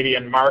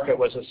Canadian market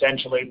was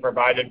essentially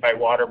provided by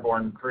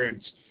waterborne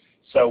crudes.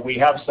 So we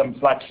have some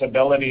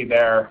flexibility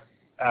there,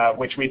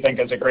 which we think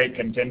is a great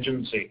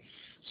contingency.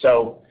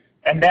 So,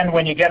 and then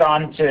when you get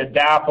on to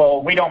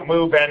DAPL, we don't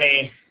move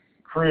any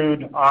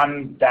crude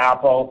on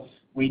DAPL.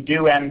 We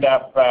do end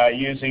up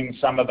using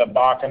some of the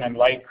Bakken and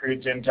light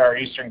crudes into our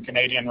Eastern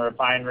Canadian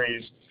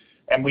refineries,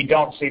 and we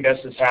don't see this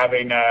as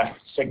having a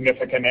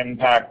significant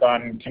impact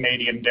on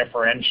Canadian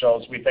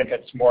differentials. We think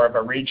it's more of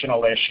a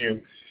regional issue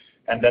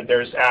and that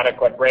there's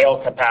adequate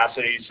rail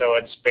capacity, so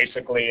it's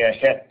basically a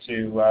hit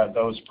to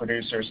those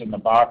producers in the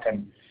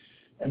Bakken.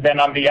 And then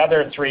on the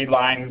other three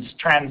lines,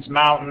 Trans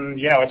Mountain,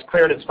 it's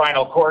cleared its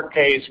final court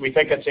case. We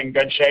think it's in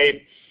good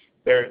shape.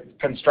 Their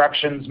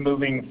construction's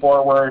moving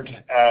forward.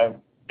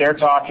 They're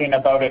talking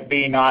about it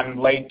being on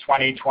late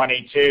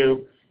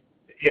 2022.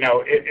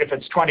 If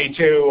it's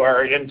 22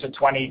 or into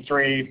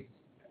 23,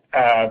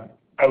 out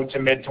to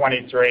mid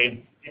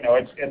 23,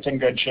 it's in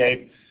good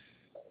shape.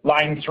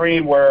 Line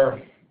 3,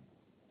 we're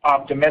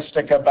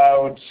optimistic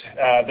about.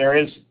 There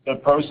is the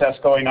process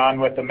going on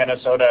with the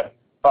Minnesota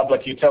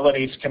Public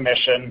Utilities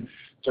Commission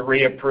to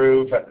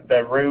reapprove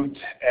the route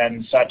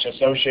and such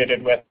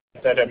associated with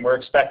it, and we're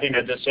expecting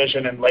a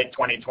decision in late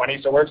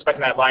 2020. So we're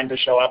expecting that line to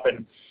show up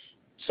in,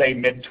 say,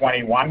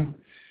 mid-21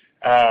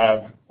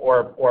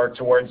 or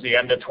towards the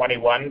end of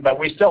 21, but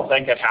we still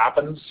think it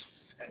happens.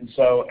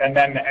 And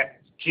then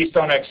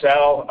Keystone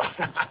XL,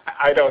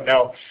 I don't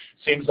know,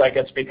 seems like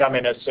it's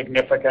becoming a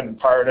significant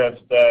part of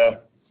the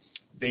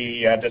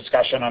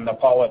discussion on the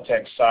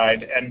politics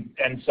side,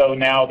 and so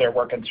now they're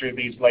working through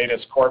these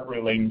latest court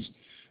rulings,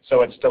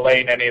 so it's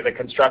delaying any of the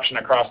construction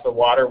across the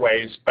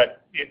waterways.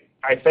 But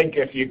I think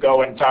if you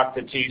go and talk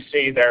to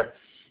TC,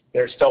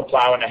 they're still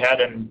plowing ahead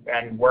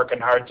and working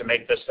hard to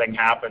make this thing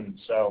happen.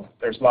 So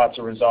there's lots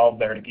of resolve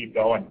there to keep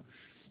going.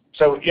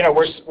 So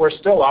we're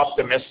still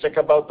optimistic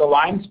about the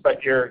lines,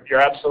 but you're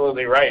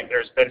absolutely right.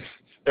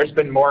 There's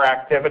been more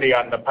activity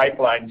on the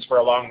pipelines for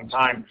a long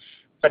time.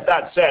 But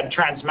that said,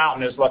 Trans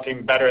Mountain is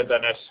looking better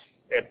than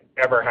it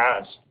ever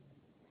has.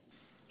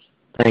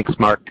 Thanks,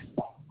 Mark.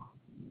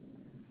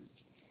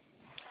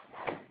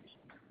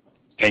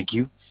 Thank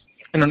you.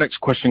 And our next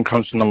question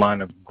comes from the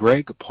line of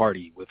Greg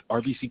Pardy with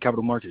RBC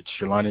Capital Markets.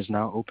 Your line is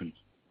now open.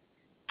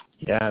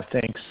 Yeah,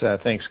 thanks.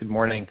 Good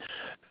morning.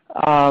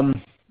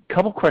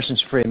 Couple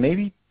questions for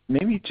you.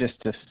 Maybe just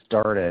to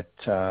start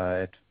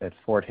at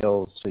Fort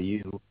Hills. So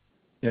you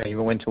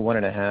went to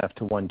 1.5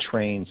 to 1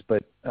 trains,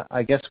 but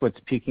I guess what's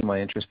piquing my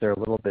interest there a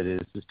little bit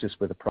is just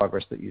with the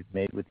progress that you've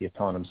made with the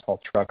autonomous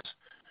haul trucks.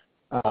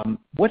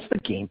 What's the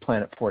game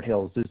plan at Fort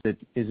Hills? Is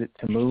it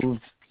to move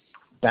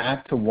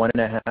back to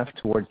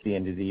 1.5 towards the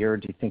end of the year, or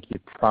do you think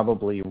you'd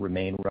probably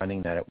remain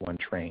running that at 1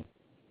 train?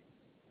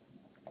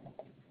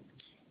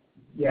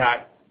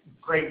 Yeah,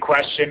 great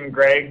question,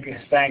 Greg.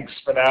 Thanks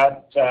for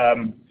that.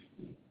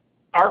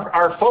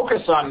 Our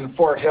focus on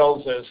Fort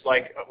Hills is,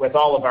 like with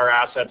all of our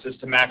assets, is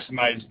to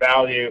maximize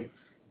value.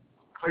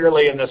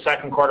 Clearly, in the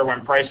second quarter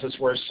when prices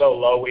were so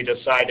low, we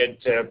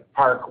decided to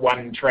park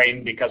 1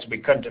 train because we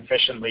couldn't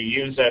efficiently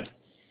use it.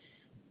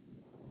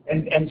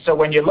 And so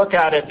when you look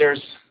at it,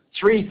 there's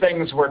 3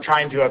 things we're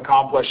trying to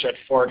accomplish at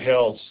Fort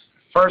Hills.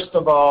 First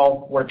of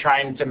all, we're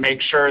trying to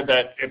make sure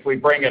that if we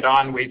bring it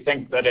on, we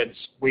think that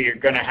we're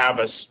going to have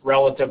a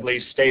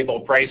relatively stable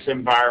price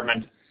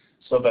environment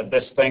so that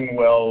this thing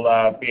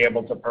will be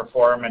able to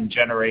perform and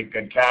generate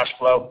good cash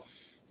flow.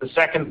 The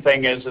second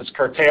thing is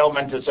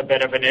curtailment is a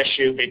bit of an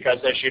issue because,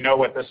 as you know,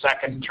 with the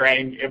second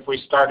train, if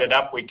we start it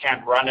up, we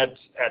can't run it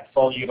at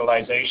full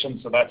utilization,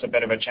 so that's a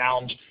bit of a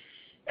challenge.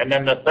 And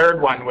then the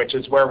third one, which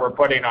is where we're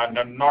putting an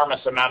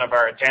enormous amount of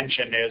our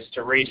attention, is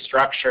to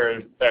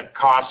restructure the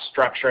cost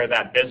structure of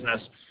that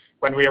business.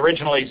 When we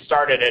originally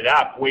started it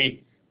up,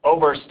 we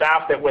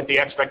overstaffed it with the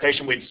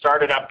expectation we'd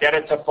start it up, get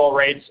it to full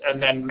rates,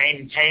 and then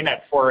maintain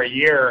it for a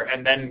year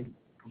and then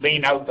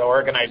lean out the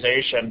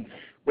organization.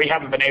 We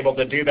haven't been able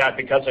to do that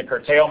because of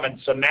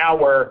curtailment, so now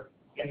we're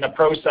in the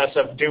process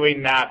of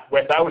doing that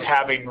without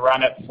having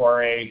run it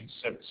for a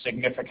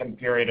significant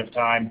period of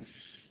time.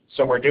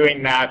 So we're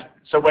doing that.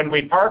 So when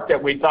we parked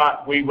it, we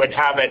thought we would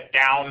have it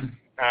down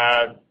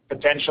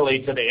potentially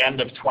to the end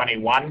of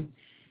 21.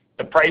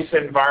 The price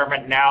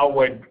environment now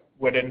would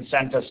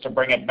incent us to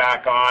bring it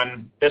back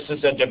on. This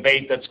is a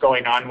debate that's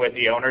going on with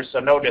the owners, so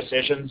no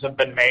decisions have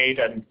been made,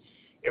 and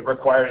it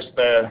requires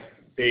the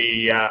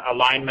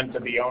alignment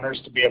of the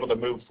owners to be able to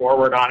move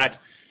forward on it.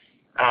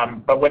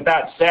 But with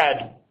that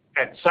said,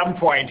 at some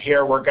point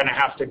here, we're going to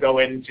have to go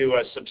into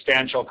a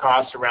substantial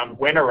cost around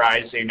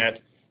winterizing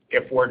it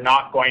if we're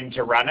not going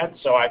to run it.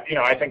 So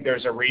I think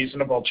there's a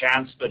reasonable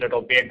chance that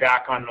it'll be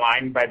back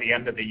online by the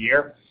end of the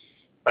year.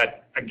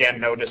 But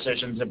again, no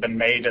decisions have been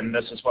made, and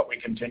this is what we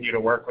continue to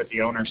work with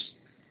the owners.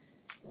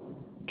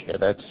 Okay,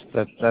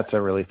 that's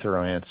a really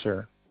thorough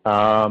answer.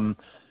 And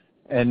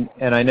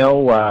I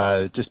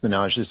know just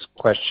Manoj's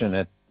question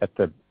at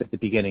the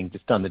beginning,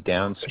 just on the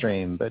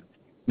downstream, but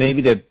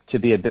maybe to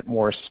be a bit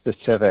more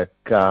specific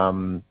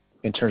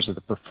in terms of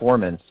the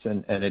performance,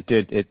 and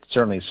it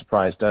certainly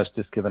surprised us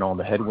just given all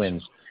the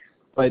headwinds.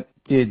 But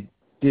did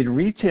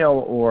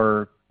retail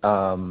or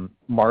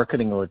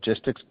marketing or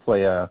logistics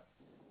play a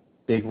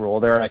big role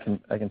there? I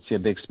can see a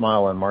big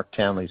smile on Mark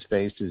Townley's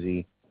face as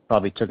he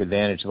probably took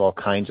advantage of all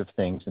kinds of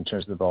things in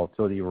terms of the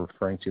volatility you were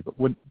referring to.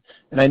 But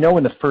and I know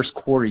in the first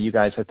quarter you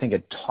guys, I think,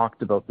 had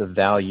talked about the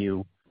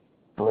value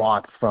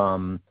brought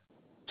from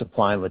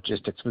supply and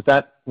logistics. Was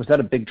that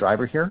a big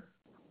driver here?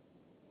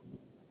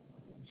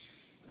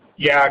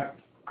 Yeah,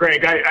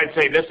 Greg, I'd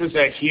say this is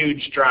a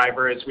huge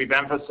driver, as we've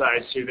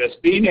emphasized through this.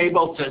 Being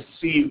able to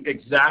see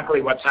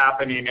exactly what's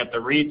happening at the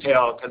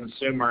retail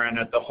consumer and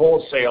at the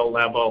wholesale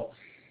level,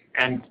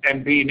 and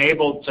being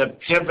able to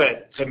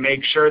pivot to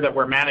make sure that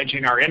we're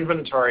managing our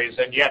inventories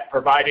and yet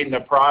providing the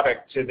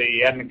product to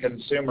the end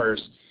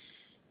consumers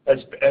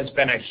has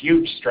been a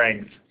huge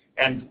strength.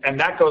 And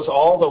that goes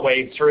all the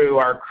way through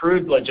our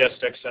crude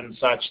logistics and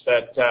such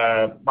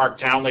that Mark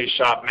Townley's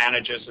shop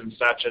manages and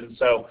such. And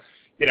so,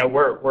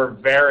 we're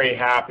very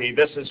happy.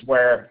 This is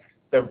where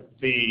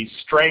the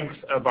strength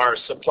of our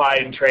supply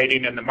and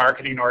trading and the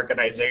marketing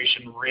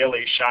organization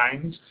really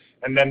shines.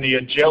 And then the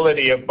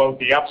agility of both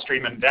the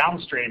upstream and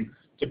downstream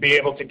to be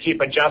able to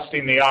keep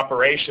adjusting the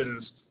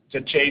operations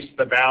to chase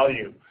the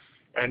value.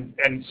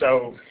 And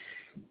so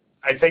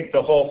I think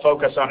the whole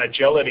focus on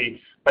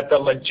agility, but the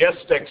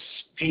logistics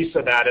piece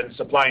of that and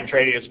supply and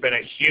trading has been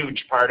a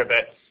huge part of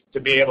it, to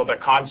be able to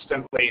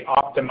constantly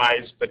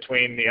optimize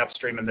between the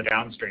upstream and the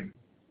downstream.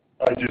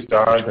 I just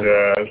add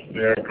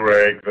there,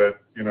 Greg, that,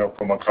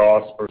 from a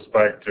cost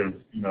perspective,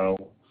 the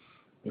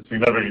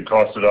significant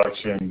cost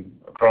reduction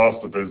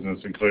across the business,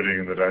 including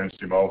in the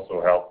downstream,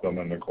 also helped them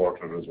in the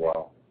quarter as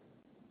well.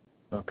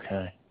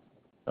 Okay.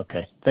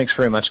 Thanks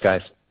very much,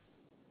 guys.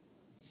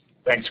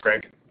 Thanks,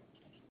 Greg.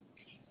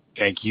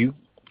 Thank you.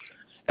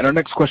 And our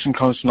next question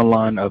comes from the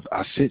line of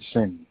Asit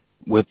Sen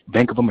with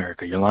Bank of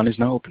America. Your line is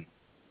now open.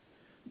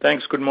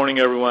 Thanks. Good morning,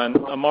 everyone.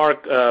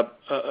 Mark,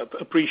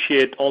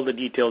 appreciate all the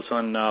details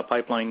on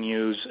pipeline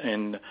news,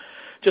 and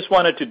just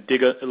wanted to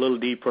dig a little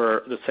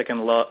deeper. The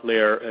second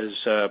layer is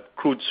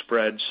crude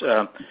spreads.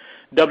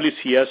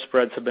 WCS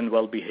spreads have been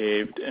well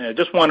behaved.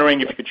 Just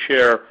wondering if you could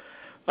share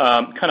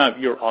kind of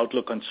your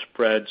outlook on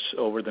spreads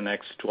over the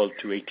next 12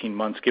 to 18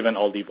 months, given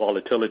all the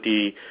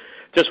volatility.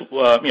 Just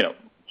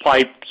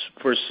pipes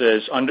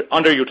versus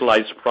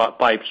underutilized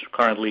pipes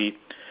currently,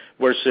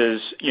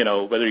 versus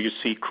whether you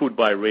see crude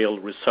by rail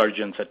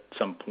resurgence at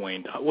some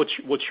point.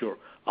 What's your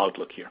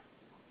outlook here?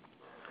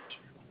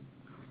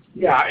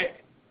 Yeah,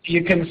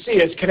 you can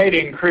see as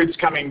Canadian crude's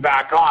coming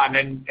back on,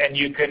 and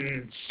you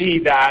can see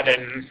that,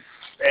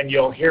 and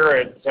you'll hear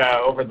it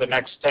over the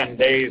next 10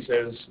 days,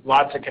 is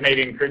lots of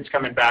Canadian crude's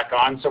coming back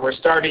on. So we're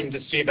starting to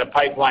see the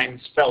pipelines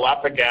fill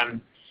up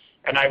again,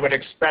 and I would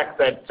expect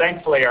that,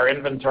 thankfully, our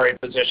inventory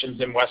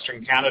positions in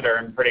Western Canada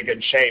are in pretty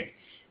good shape.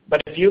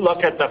 But if you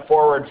look at the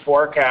forward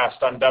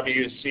forecast on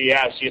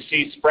WCS, you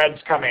see spreads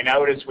coming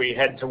out as we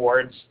head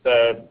towards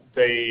the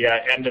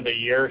end of the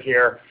year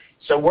here.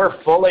 So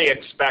we're fully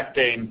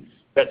expecting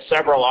that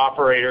several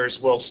operators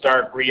will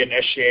start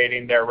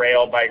reinitiating their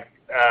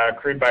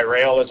crude by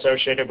rail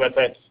associated with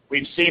it.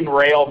 We've seen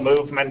rail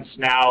movements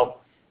now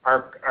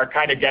are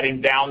kind of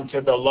getting down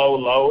to the low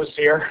lows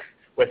here,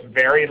 with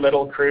very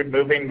little crude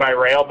moving by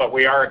rail, but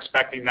we are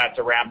expecting that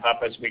to ramp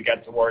up as we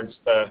get towards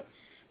the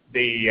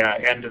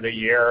end of the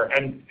year,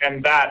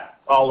 and that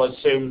all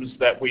assumes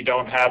that we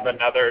don't have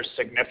another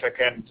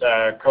significant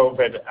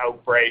COVID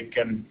outbreak,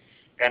 and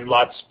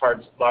lots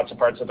of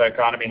parts of the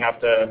economy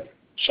have to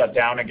shut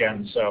down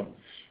again. So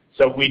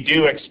we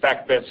do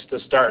expect this to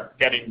start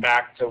getting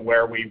back to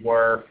where we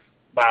were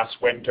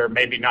last winter,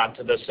 maybe not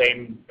to the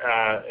same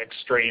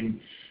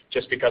extreme,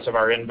 just because of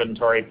our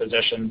inventory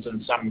positions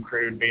and some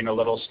crude being a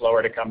little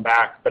slower to come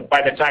back. But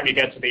by the time you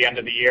get to the end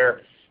of the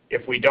year,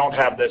 if we don't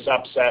have this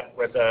upset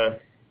with a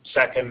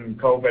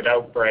second COVID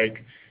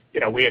outbreak,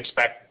 we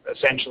expect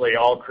essentially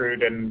all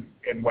crude in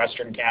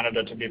Western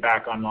Canada to be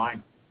back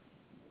online.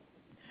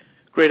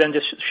 Great. And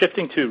just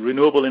shifting to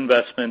renewable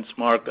investments,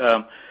 Mark,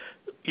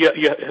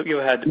 you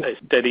had a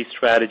steady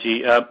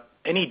strategy.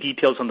 Any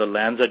details on the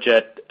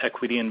LanzaJet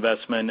equity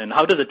investment, and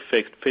how does it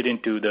fit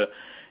into the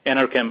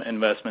Enerkem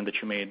investment that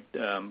you made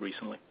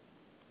recently?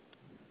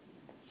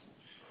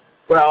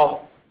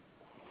 Well,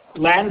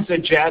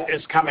 LanzaJet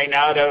is coming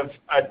out of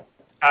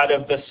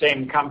the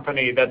same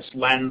company that's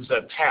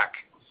LanzaTech.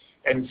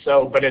 And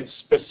so, but it's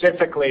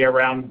specifically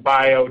around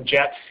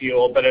biojet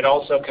fuel, but it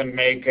also can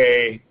make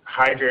a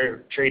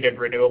hydro-treated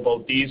renewable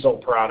diesel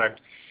product.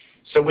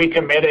 So we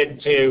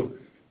committed to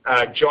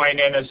join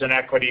in as an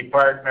equity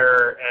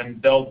partner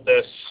and build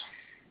this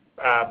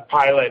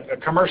pilot, a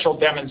commercial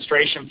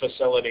demonstration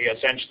facility,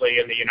 essentially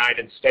in the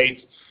United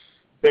States.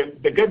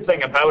 The good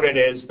thing about it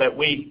is that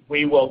we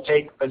will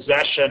take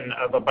possession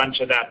of a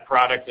bunch of that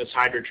product, this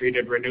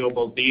hydrotreated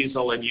renewable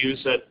diesel, and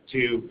use it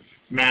to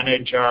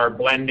manage our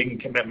blending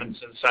commitments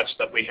and such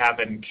that we have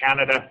in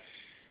Canada.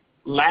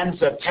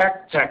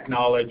 LanzaTech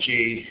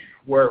technology,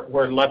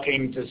 we're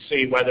looking to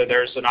see whether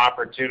there's an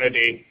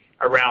opportunity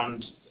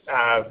around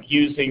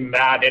using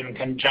that in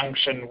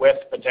conjunction with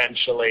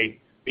potentially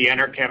the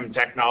Enerchem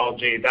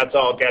technology. That's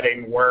all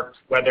getting worked.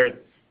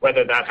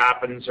 Whether that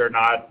happens or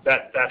not,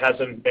 that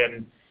hasn't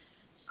been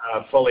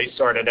fully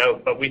sorted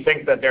out. But we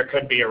think that there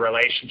could be a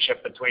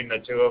relationship between the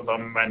two of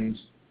them,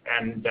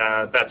 and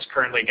that's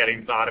currently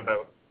getting thought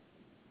about.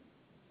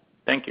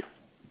 Thank you.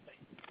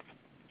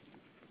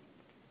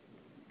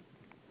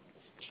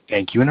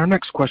 Thank you. And our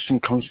next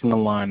question comes from the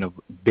line of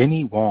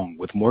Benny Wong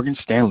with Morgan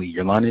Stanley.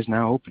 Your line is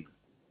now open.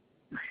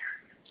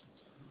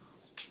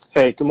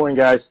 Hey, good morning,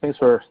 guys. Thanks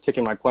for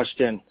taking my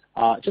question.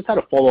 Just had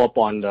a follow-up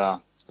on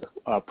the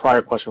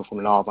prior question from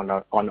Manav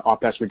on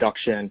OPEX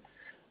reduction.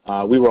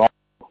 We were all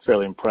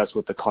fairly impressed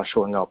with the cost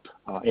showing up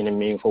in a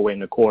meaningful way in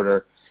the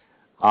quarter.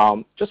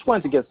 Just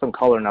wanted to get some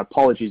color, and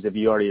apologies if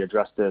you already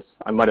addressed this.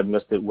 I might have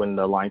missed it when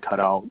the line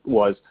cut out.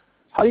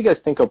 How do you guys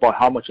think about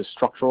how much is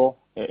structural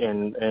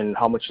and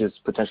how much is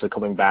potentially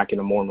coming back in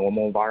a more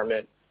normal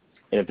environment?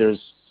 And if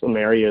there's some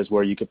areas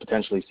where you could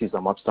potentially see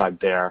some upside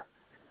there.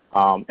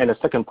 And the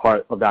second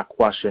part of that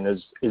question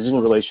is in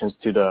relation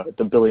to the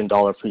 $1 billion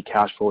free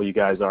cash flow you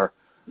guys are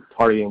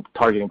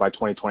targeting by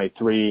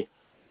 2023.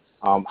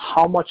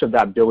 How much of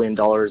that $1 billion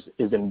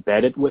is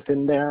embedded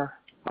within there,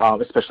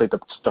 especially the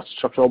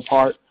structural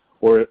part,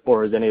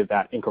 or is any of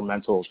that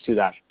incremental to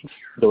that $1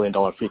 billion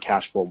free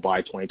cash flow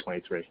by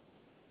 2023?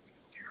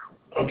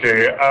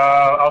 Okay,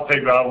 I'll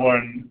take that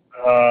one.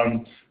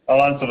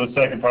 I'll answer the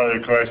second part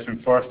of your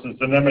question first. It's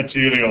an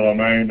immaterial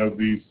amount of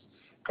these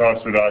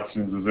cost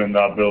reductions is in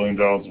that $1 billion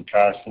of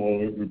cash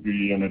flow. It would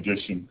be in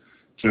addition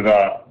to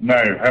that.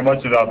 Now, how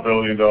much of that $1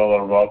 billion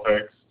of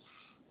OPEX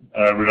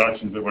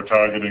reductions that we're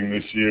targeting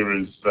this year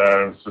is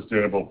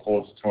sustainable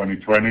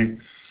post-2020?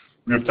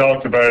 We've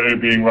talked about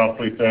it being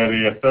roughly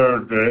 30. A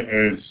third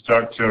is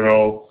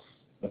structural,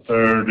 a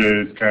third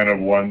is kind of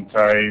one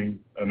time,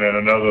 and then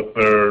another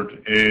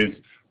third is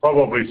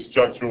probably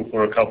structural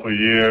for a couple of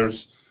years.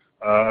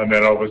 And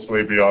then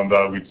obviously beyond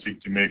that, we'd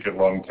seek to make it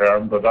long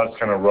term, but that's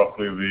kind of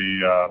roughly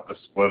the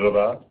split of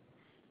that.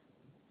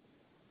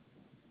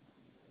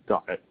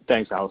 Got it.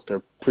 Thanks,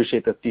 Alistair.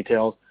 Appreciate the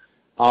details.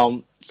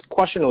 Second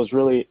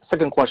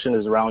question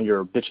is around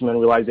your bitumen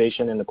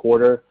realization in the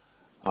quarter,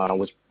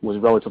 was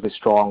relatively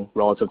strong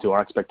relative to our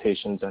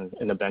expectations and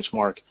in the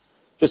benchmark.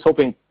 Just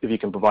hoping if you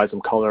can provide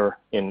some color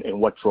in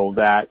what drove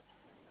that,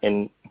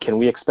 and can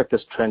we expect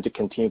this trend to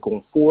continue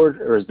going forward,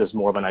 or is this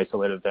more of an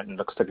isolated event in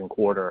the second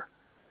quarter?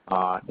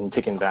 And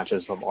taking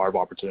advantage of ARB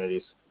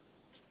opportunities?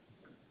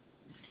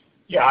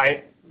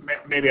 Yeah,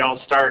 maybe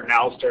I'll start and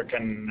Alistair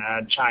can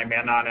chime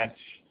in on it.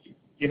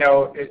 You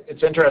know,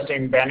 it's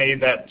interesting, Benny,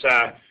 that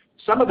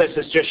some of this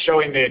is just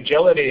showing the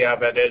agility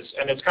of it,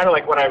 and it's kind of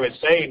like what I was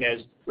saying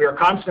is we are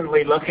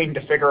constantly looking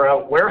to figure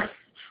out where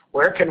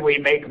can we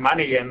make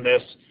money in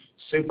this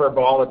super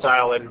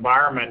volatile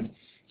environment.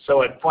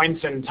 So at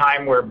points in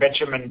time where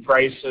bitumen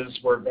prices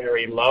were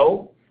very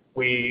low,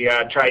 we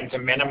tried to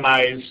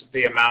minimize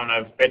the amount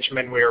of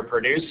bitumen we were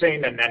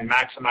producing and then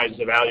maximize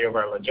the value of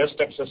our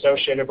logistics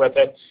associated with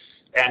it.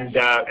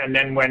 And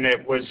then when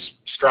it was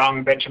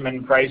strong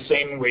bitumen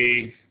pricing,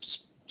 we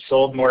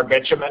sold more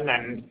bitumen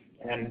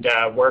and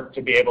worked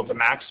to be able to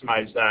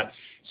maximize that.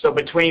 So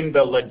between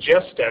the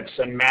logistics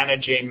and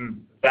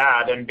managing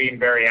that and being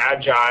very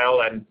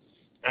agile and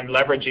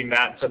leveraging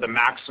that to the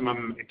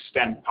maximum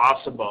extent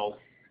possible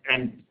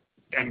and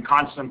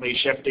constantly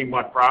shifting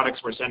what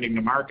products we're sending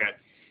to market,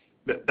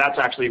 that's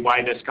actually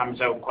why this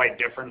comes out quite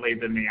differently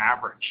than the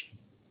average.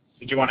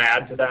 Did you want to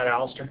add to that,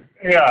 Alistair?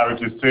 Yeah, I would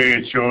just say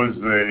it shows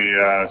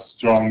the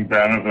strong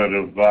benefit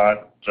of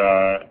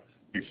that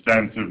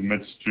extensive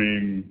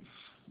midstream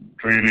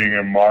trading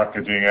and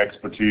marketing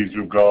expertise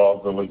we've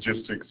got, the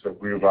logistics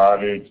that we've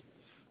added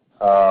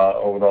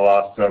over the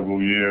last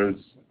several years,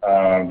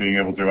 being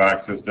able to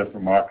access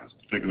different markets,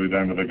 particularly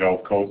down to the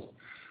Gulf Coast.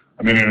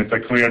 I mean, it's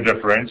a clear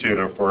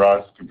differentiator for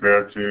us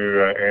compared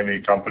to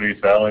any company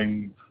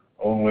selling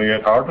only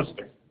at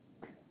harvesting.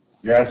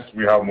 Yes,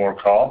 we have more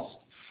cost,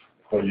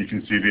 but you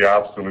can see the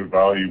absolute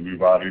value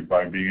we've added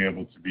by being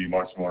able to be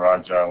much more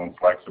agile and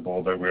flexible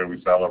about where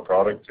we sell our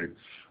product to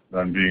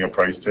than being a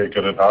price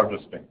taker at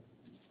harvesting.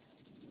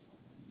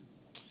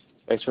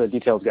 Thanks for the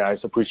details, guys.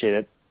 Appreciate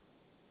it.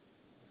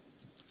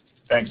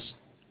 Thanks.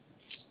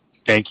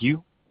 Thank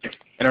you.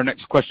 And our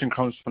next question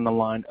comes from the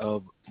line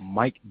of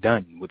Mike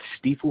Dunn with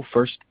Stifel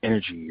First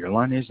Energy. Your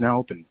line is now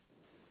open.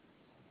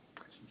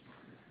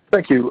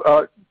 Thank you.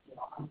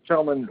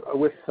 Gentlemen,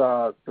 with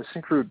the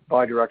Syncrude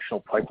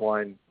bidirectional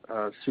pipeline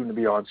soon to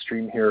be on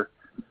stream here,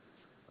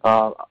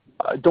 I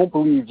don't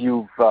believe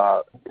you've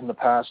in the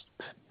past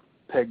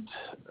pegged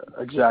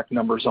exact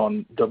numbers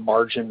on the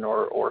margin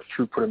or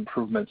throughput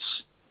improvements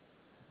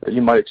that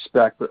you might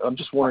expect. But I'm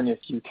just wondering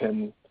if you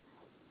can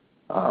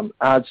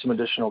add some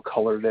additional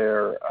color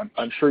there.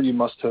 I'm sure you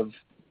must have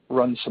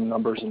run some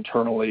numbers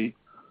internally,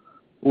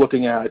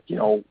 looking at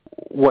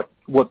what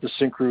the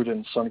Syncrude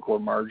and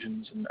Suncor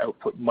margins and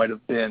output might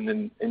have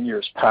been in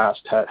years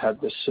past had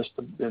this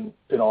system been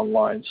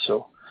online.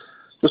 So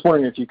just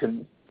wondering if you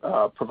can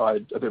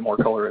provide a bit more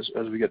color as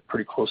we get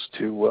pretty close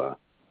to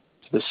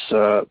this,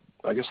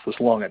 this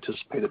long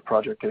anticipated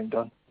project getting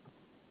done.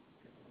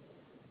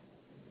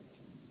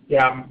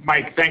 Yeah,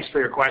 Mike, thanks for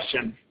your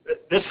question.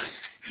 This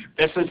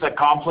is a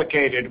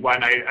complicated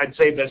one. I'd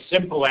say the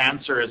simple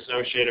answer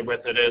associated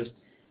with it is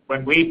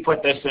when we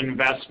put this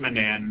investment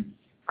in,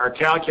 our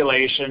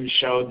calculations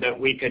showed that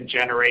we could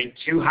generate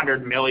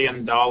 $200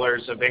 million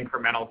of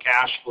incremental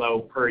cash flow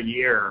per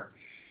year.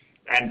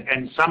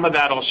 And some of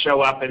that will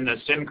show up in the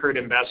Syncrude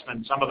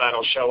investment, some of that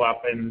will show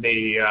up in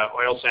the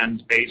oil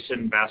sands base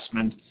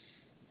investment.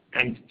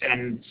 And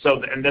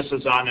this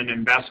is on an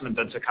investment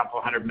that's a couple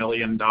 $100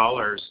 million.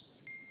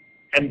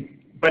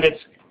 But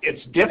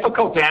it's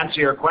difficult to answer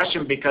your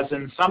question because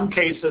in some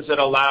cases it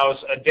allows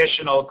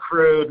additional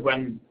crude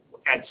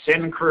at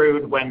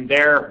Syncrude when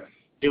they're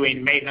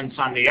doing maintenance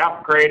on the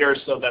upgrader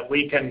so that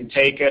we can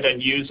take it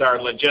and use our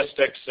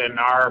logistics in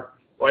our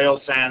oil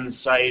sands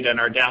site and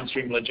our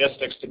downstream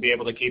logistics to be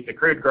able to keep the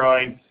crude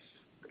growing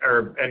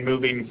and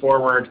moving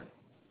forward.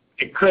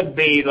 It could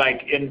be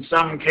like in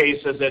some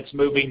cases it's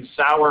moving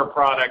sour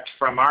product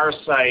from our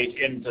site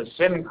into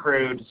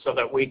Syncrude so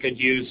that we could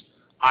use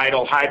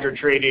idle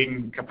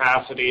hydrotreating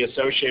capacity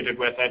associated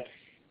with it.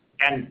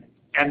 And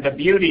the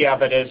beauty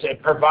of it is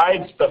it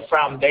provides the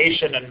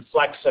foundation and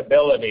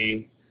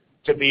flexibility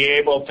to be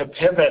able to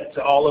pivot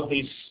to all of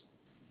these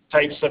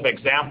types of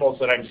examples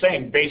that I'm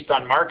saying based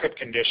on market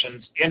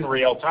conditions in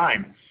real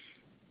time.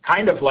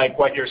 Kind of like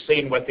what you're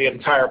seeing with the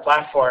entire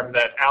platform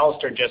that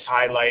Alister just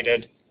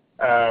highlighted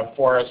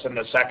for us in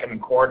the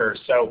second quarter.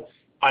 So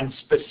on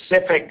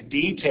specific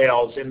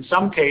details, in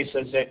some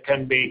cases it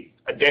can be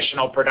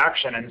additional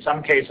production. In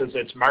some cases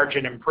it's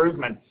margin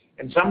improvement.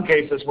 In some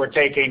cases we're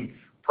taking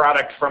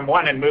product from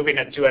one and moving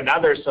it to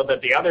another so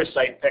that the other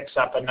site picks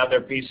up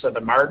another piece of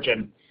the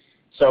margin.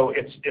 So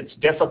it's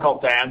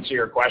difficult to answer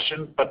your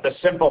question, but the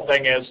simple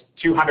thing is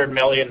 $200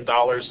 million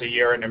a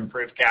year in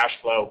improved cash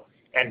flow,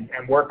 and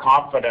we're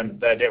confident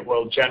that it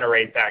will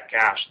generate that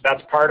cash.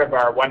 That's part of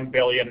our $1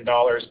 billion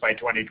by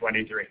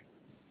 2023.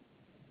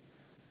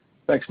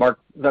 Thanks, Mark.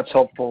 That's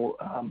helpful.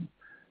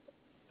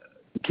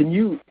 Can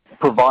you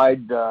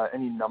provide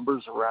any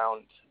numbers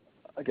around,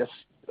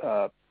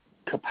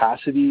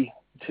 capacity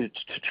to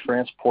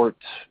transport,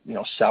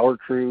 sour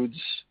crudes,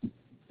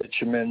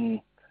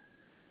 bitumen,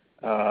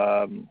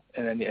 and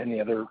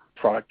any other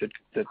product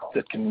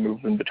that can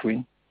move in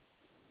between?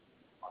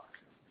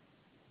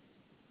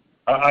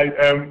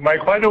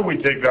 Mike, why don't we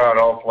take that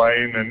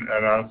offline and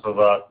answer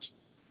that?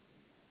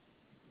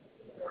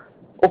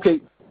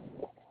 Okay.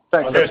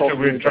 Thanks.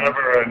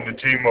 Trevor and the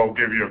team will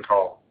give you a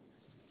call.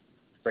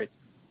 Great.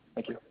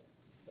 Thank you.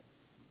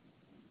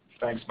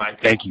 Thanks,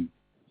 Mike. Thank you.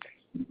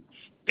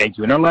 Thank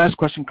you. And our last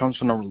question comes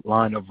from the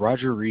line of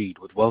Roger Reed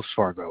with Wells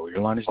Fargo.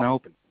 Your line is now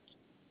open.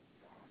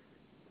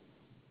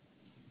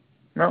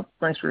 Well,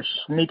 thanks for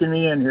sneaking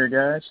me in here,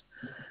 guys.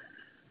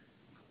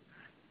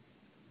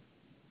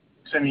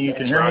 Assuming you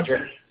can hear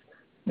Roger.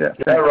 Me?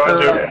 Yeah,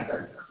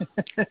 Roger.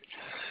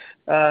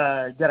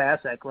 Got to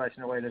ask that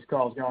question the way this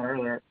call's going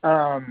earlier.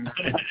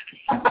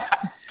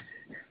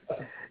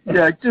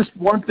 Just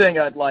one thing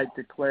I'd like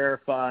to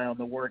clarify on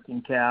the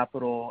working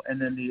capital,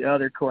 and then the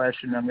other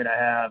question I'm going to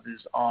have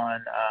is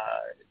on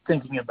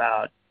thinking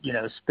about,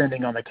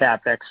 spending on the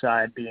CapEx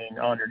side being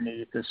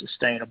underneath the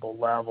sustainable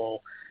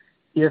level.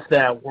 If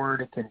that were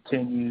to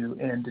continue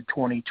into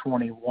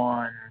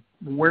 2021,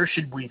 where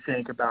should we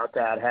think about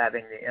that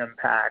having the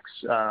impacts,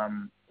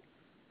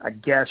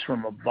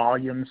 from a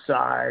volume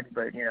side,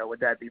 but, would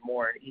that be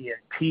more an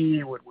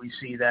E&P? Would we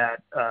see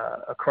that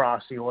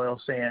across the oil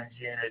sands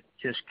unit?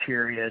 Just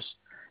curious.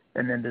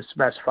 And then to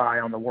specify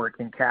on the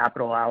working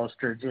capital,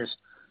 Alister,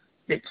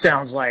 it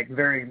sounds like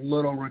very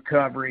little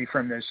recovery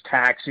from this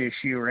tax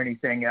issue or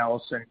anything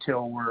else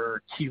until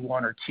we're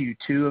Q1 or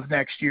Q2 of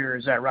next year.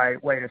 Is that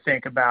right way to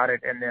think about it?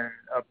 And then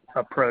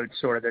approach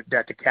sort of the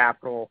debt to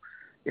capital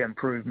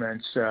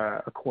improvements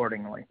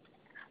accordingly.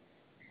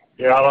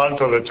 Yeah, I'll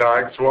answer the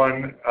tax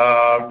one.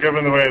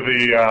 Given the way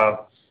the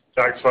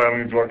tax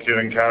filings work here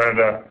in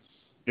Canada,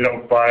 you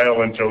don't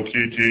file until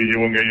Q2. You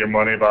won't get your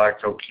money back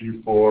till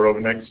Q4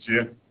 of next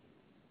year,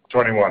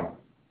 21.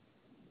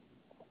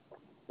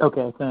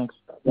 Okay, thanks.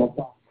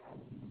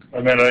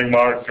 And then I think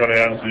Mark's going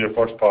to answer your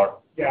first part.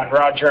 Yeah,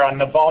 Roger, on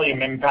the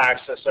volume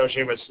impacts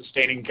associated with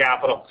sustaining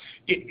capital,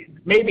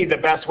 maybe the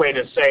best way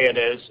to say it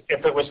is,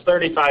 if it was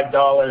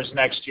 $35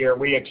 next year,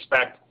 we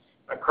expect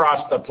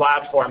across the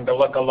platform to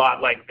look a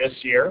lot like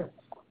this year.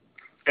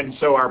 And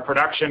so our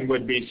production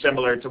would be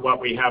similar to what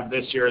we have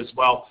this year as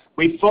well.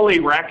 We fully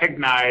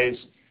recognize,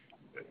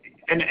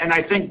 and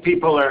I think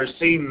people are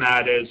seeing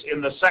that, is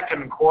in the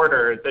second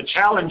quarter, the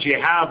challenge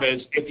you have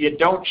is if you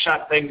don't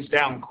shut things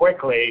down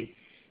quickly,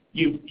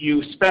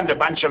 you spend a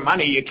bunch of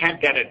money, you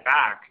can't get it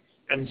back.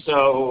 And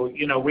so,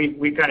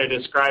 we kind of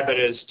describe it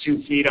as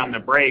 2 feet on the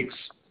brakes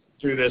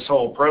through this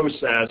whole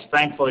process.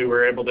 Thankfully, we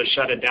were able to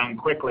shut it down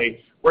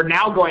quickly. We're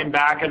now going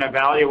back and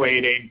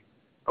evaluating,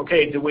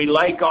 okay, do we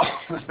like all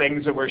the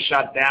things that were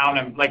shut down?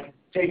 And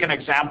take an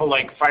example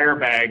like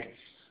Firebag.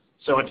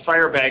 So at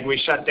Firebag, we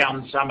shut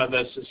down some of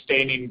the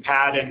sustaining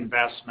pad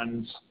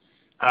investments.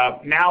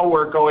 Now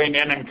we're going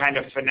in and kind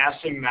of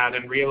finessing that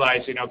and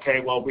realizing, okay,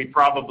 well, we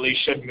probably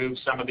should move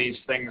some of these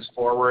things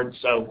forward.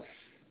 So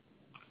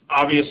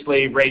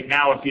obviously, right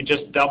now, if you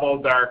just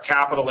doubled our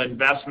capital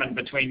investment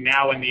between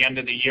now and the end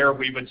of the year,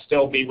 we would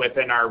still be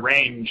within our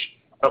range.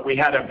 But we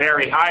had a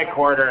very high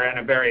quarter and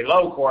a very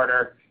low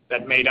quarter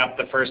that made up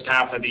the first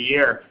half of the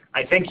year.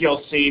 I think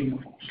you'll see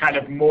kind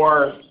of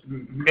more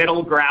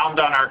middle ground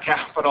on our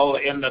capital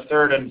in the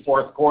third and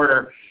fourth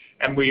quarter,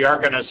 and we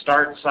are going to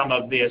start some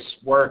of this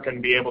work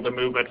and be able to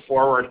move it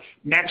forward.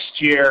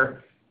 Next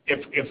year,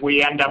 if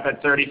we end up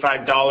at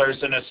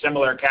 $35 in a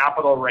similar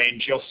capital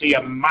range, you'll see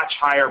a much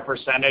higher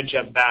percentage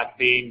of that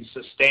being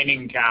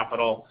sustaining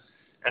capital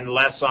and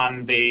less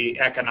on the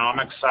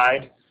economic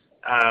side.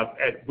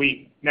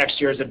 Next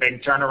year is a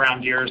big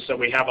turnaround year, so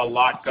we have a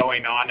lot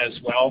going on as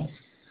well.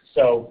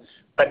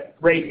 But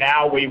right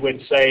now we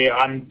would say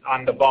on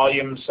the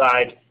volume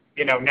side,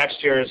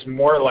 next year is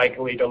more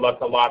likely to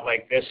look a lot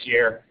like this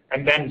year.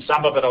 And then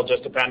some of it will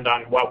just depend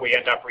on what we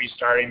end up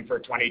restarting for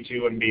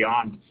 22 and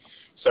beyond.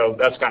 So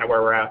that's kind of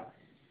where we're at.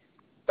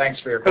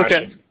 Thanks for your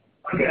question.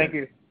 Okay. Thank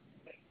you.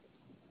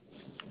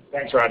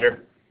 Thanks,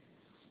 Roger.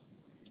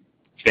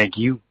 Thank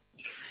you.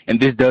 And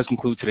this does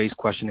conclude today's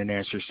question and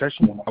answer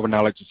session. I would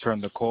now like to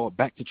turn the call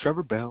back to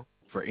Trevor Bell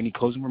for any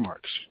closing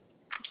remarks.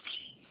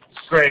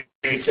 Great.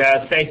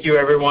 Thank you,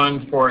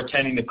 everyone, for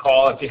attending the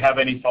call. If you have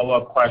any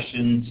follow-up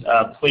questions,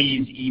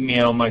 please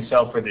email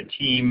myself or the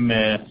team,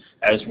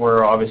 as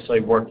we're obviously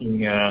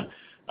working a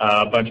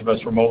bunch of us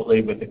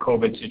remotely with the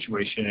COVID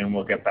situation, and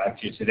we'll get back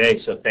to you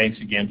today. So thanks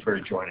again for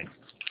joining.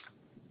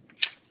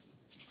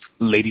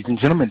 Ladies and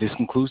gentlemen, this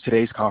concludes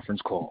today's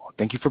conference call.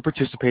 Thank you for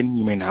participating.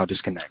 You may now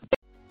disconnect.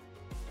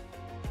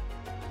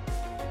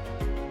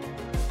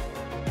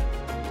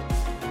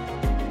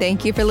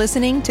 Thank you for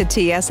listening to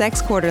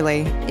TSX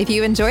Quarterly. If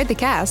you enjoyed the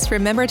cast,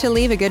 remember to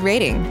leave a good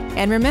rating.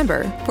 And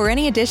remember, for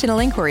any additional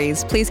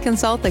inquiries, please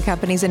consult the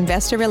company's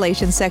investor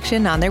relations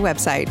section on their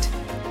website.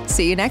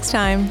 See you next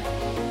time.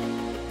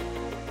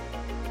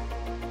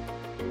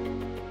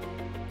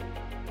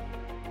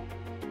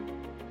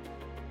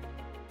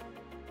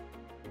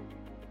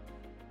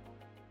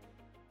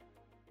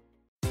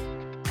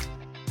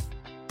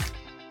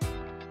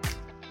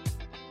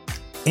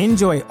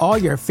 Enjoy all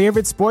your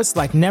favorite sports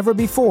like never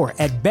before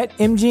at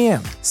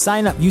BetMGM.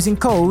 Sign up using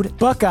code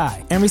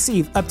Buckeye and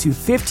receive up to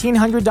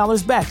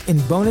 $1,500 back in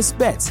bonus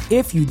bets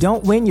if you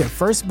don't win your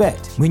first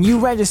bet. When you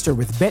register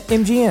with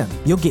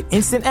BetMGM, you'll get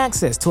instant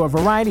access to a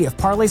variety of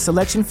parlay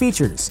selection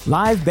features,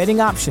 live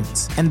betting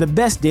options, and the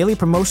best daily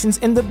promotions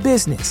in the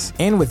business.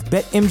 And with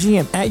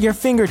BetMGM at your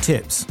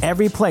fingertips,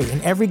 every play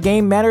and every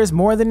game matters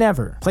more than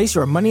ever. Place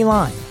your money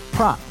line,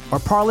 prop, or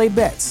parlay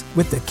bets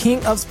with the king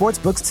of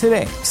sportsbooks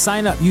today.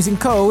 Sign up using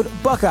code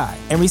Buckeye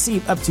and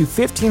receive up to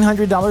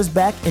 $1,500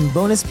 back in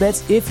bonus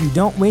bets if you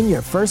don't win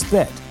your first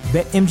bet.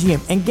 BetMGM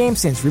and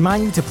GameSense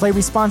remind you to play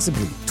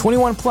responsibly.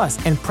 21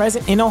 plus and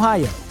present in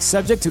Ohio,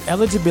 subject to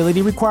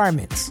eligibility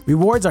requirements.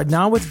 Rewards are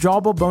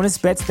non-withdrawable bonus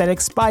bets that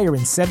expire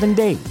in 7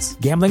 days.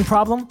 Gambling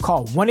problem?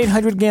 Call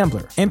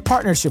 1-800-GAMBLER in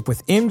partnership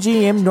with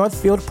MGM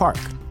Northfield Park.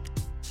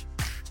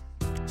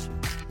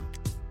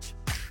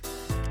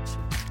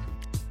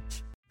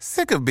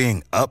 Sick of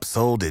being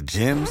upsold at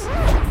gyms?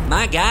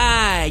 My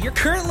guy, you're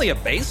currently a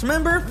base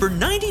member? For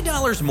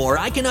 $90 more,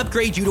 I can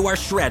upgrade you to our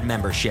Shred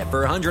membership.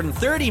 For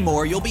 $130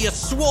 more, you'll be a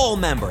Swole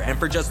member. And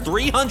for just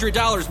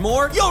 $300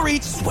 more, you'll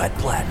reach Sweat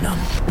Platinum.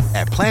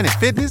 At Planet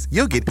Fitness,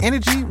 you'll get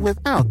energy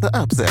without the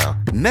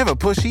upsell. Never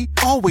pushy,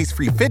 always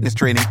free fitness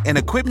training and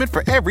equipment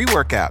for every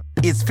workout.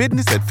 It's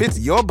fitness that fits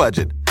your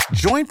budget.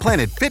 Join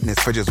Planet Fitness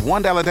for just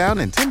 $1 down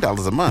and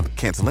 $10 a month.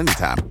 Cancel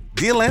anytime.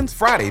 Deal ends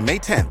Friday, May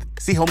 10th.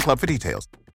 See Home Club for details.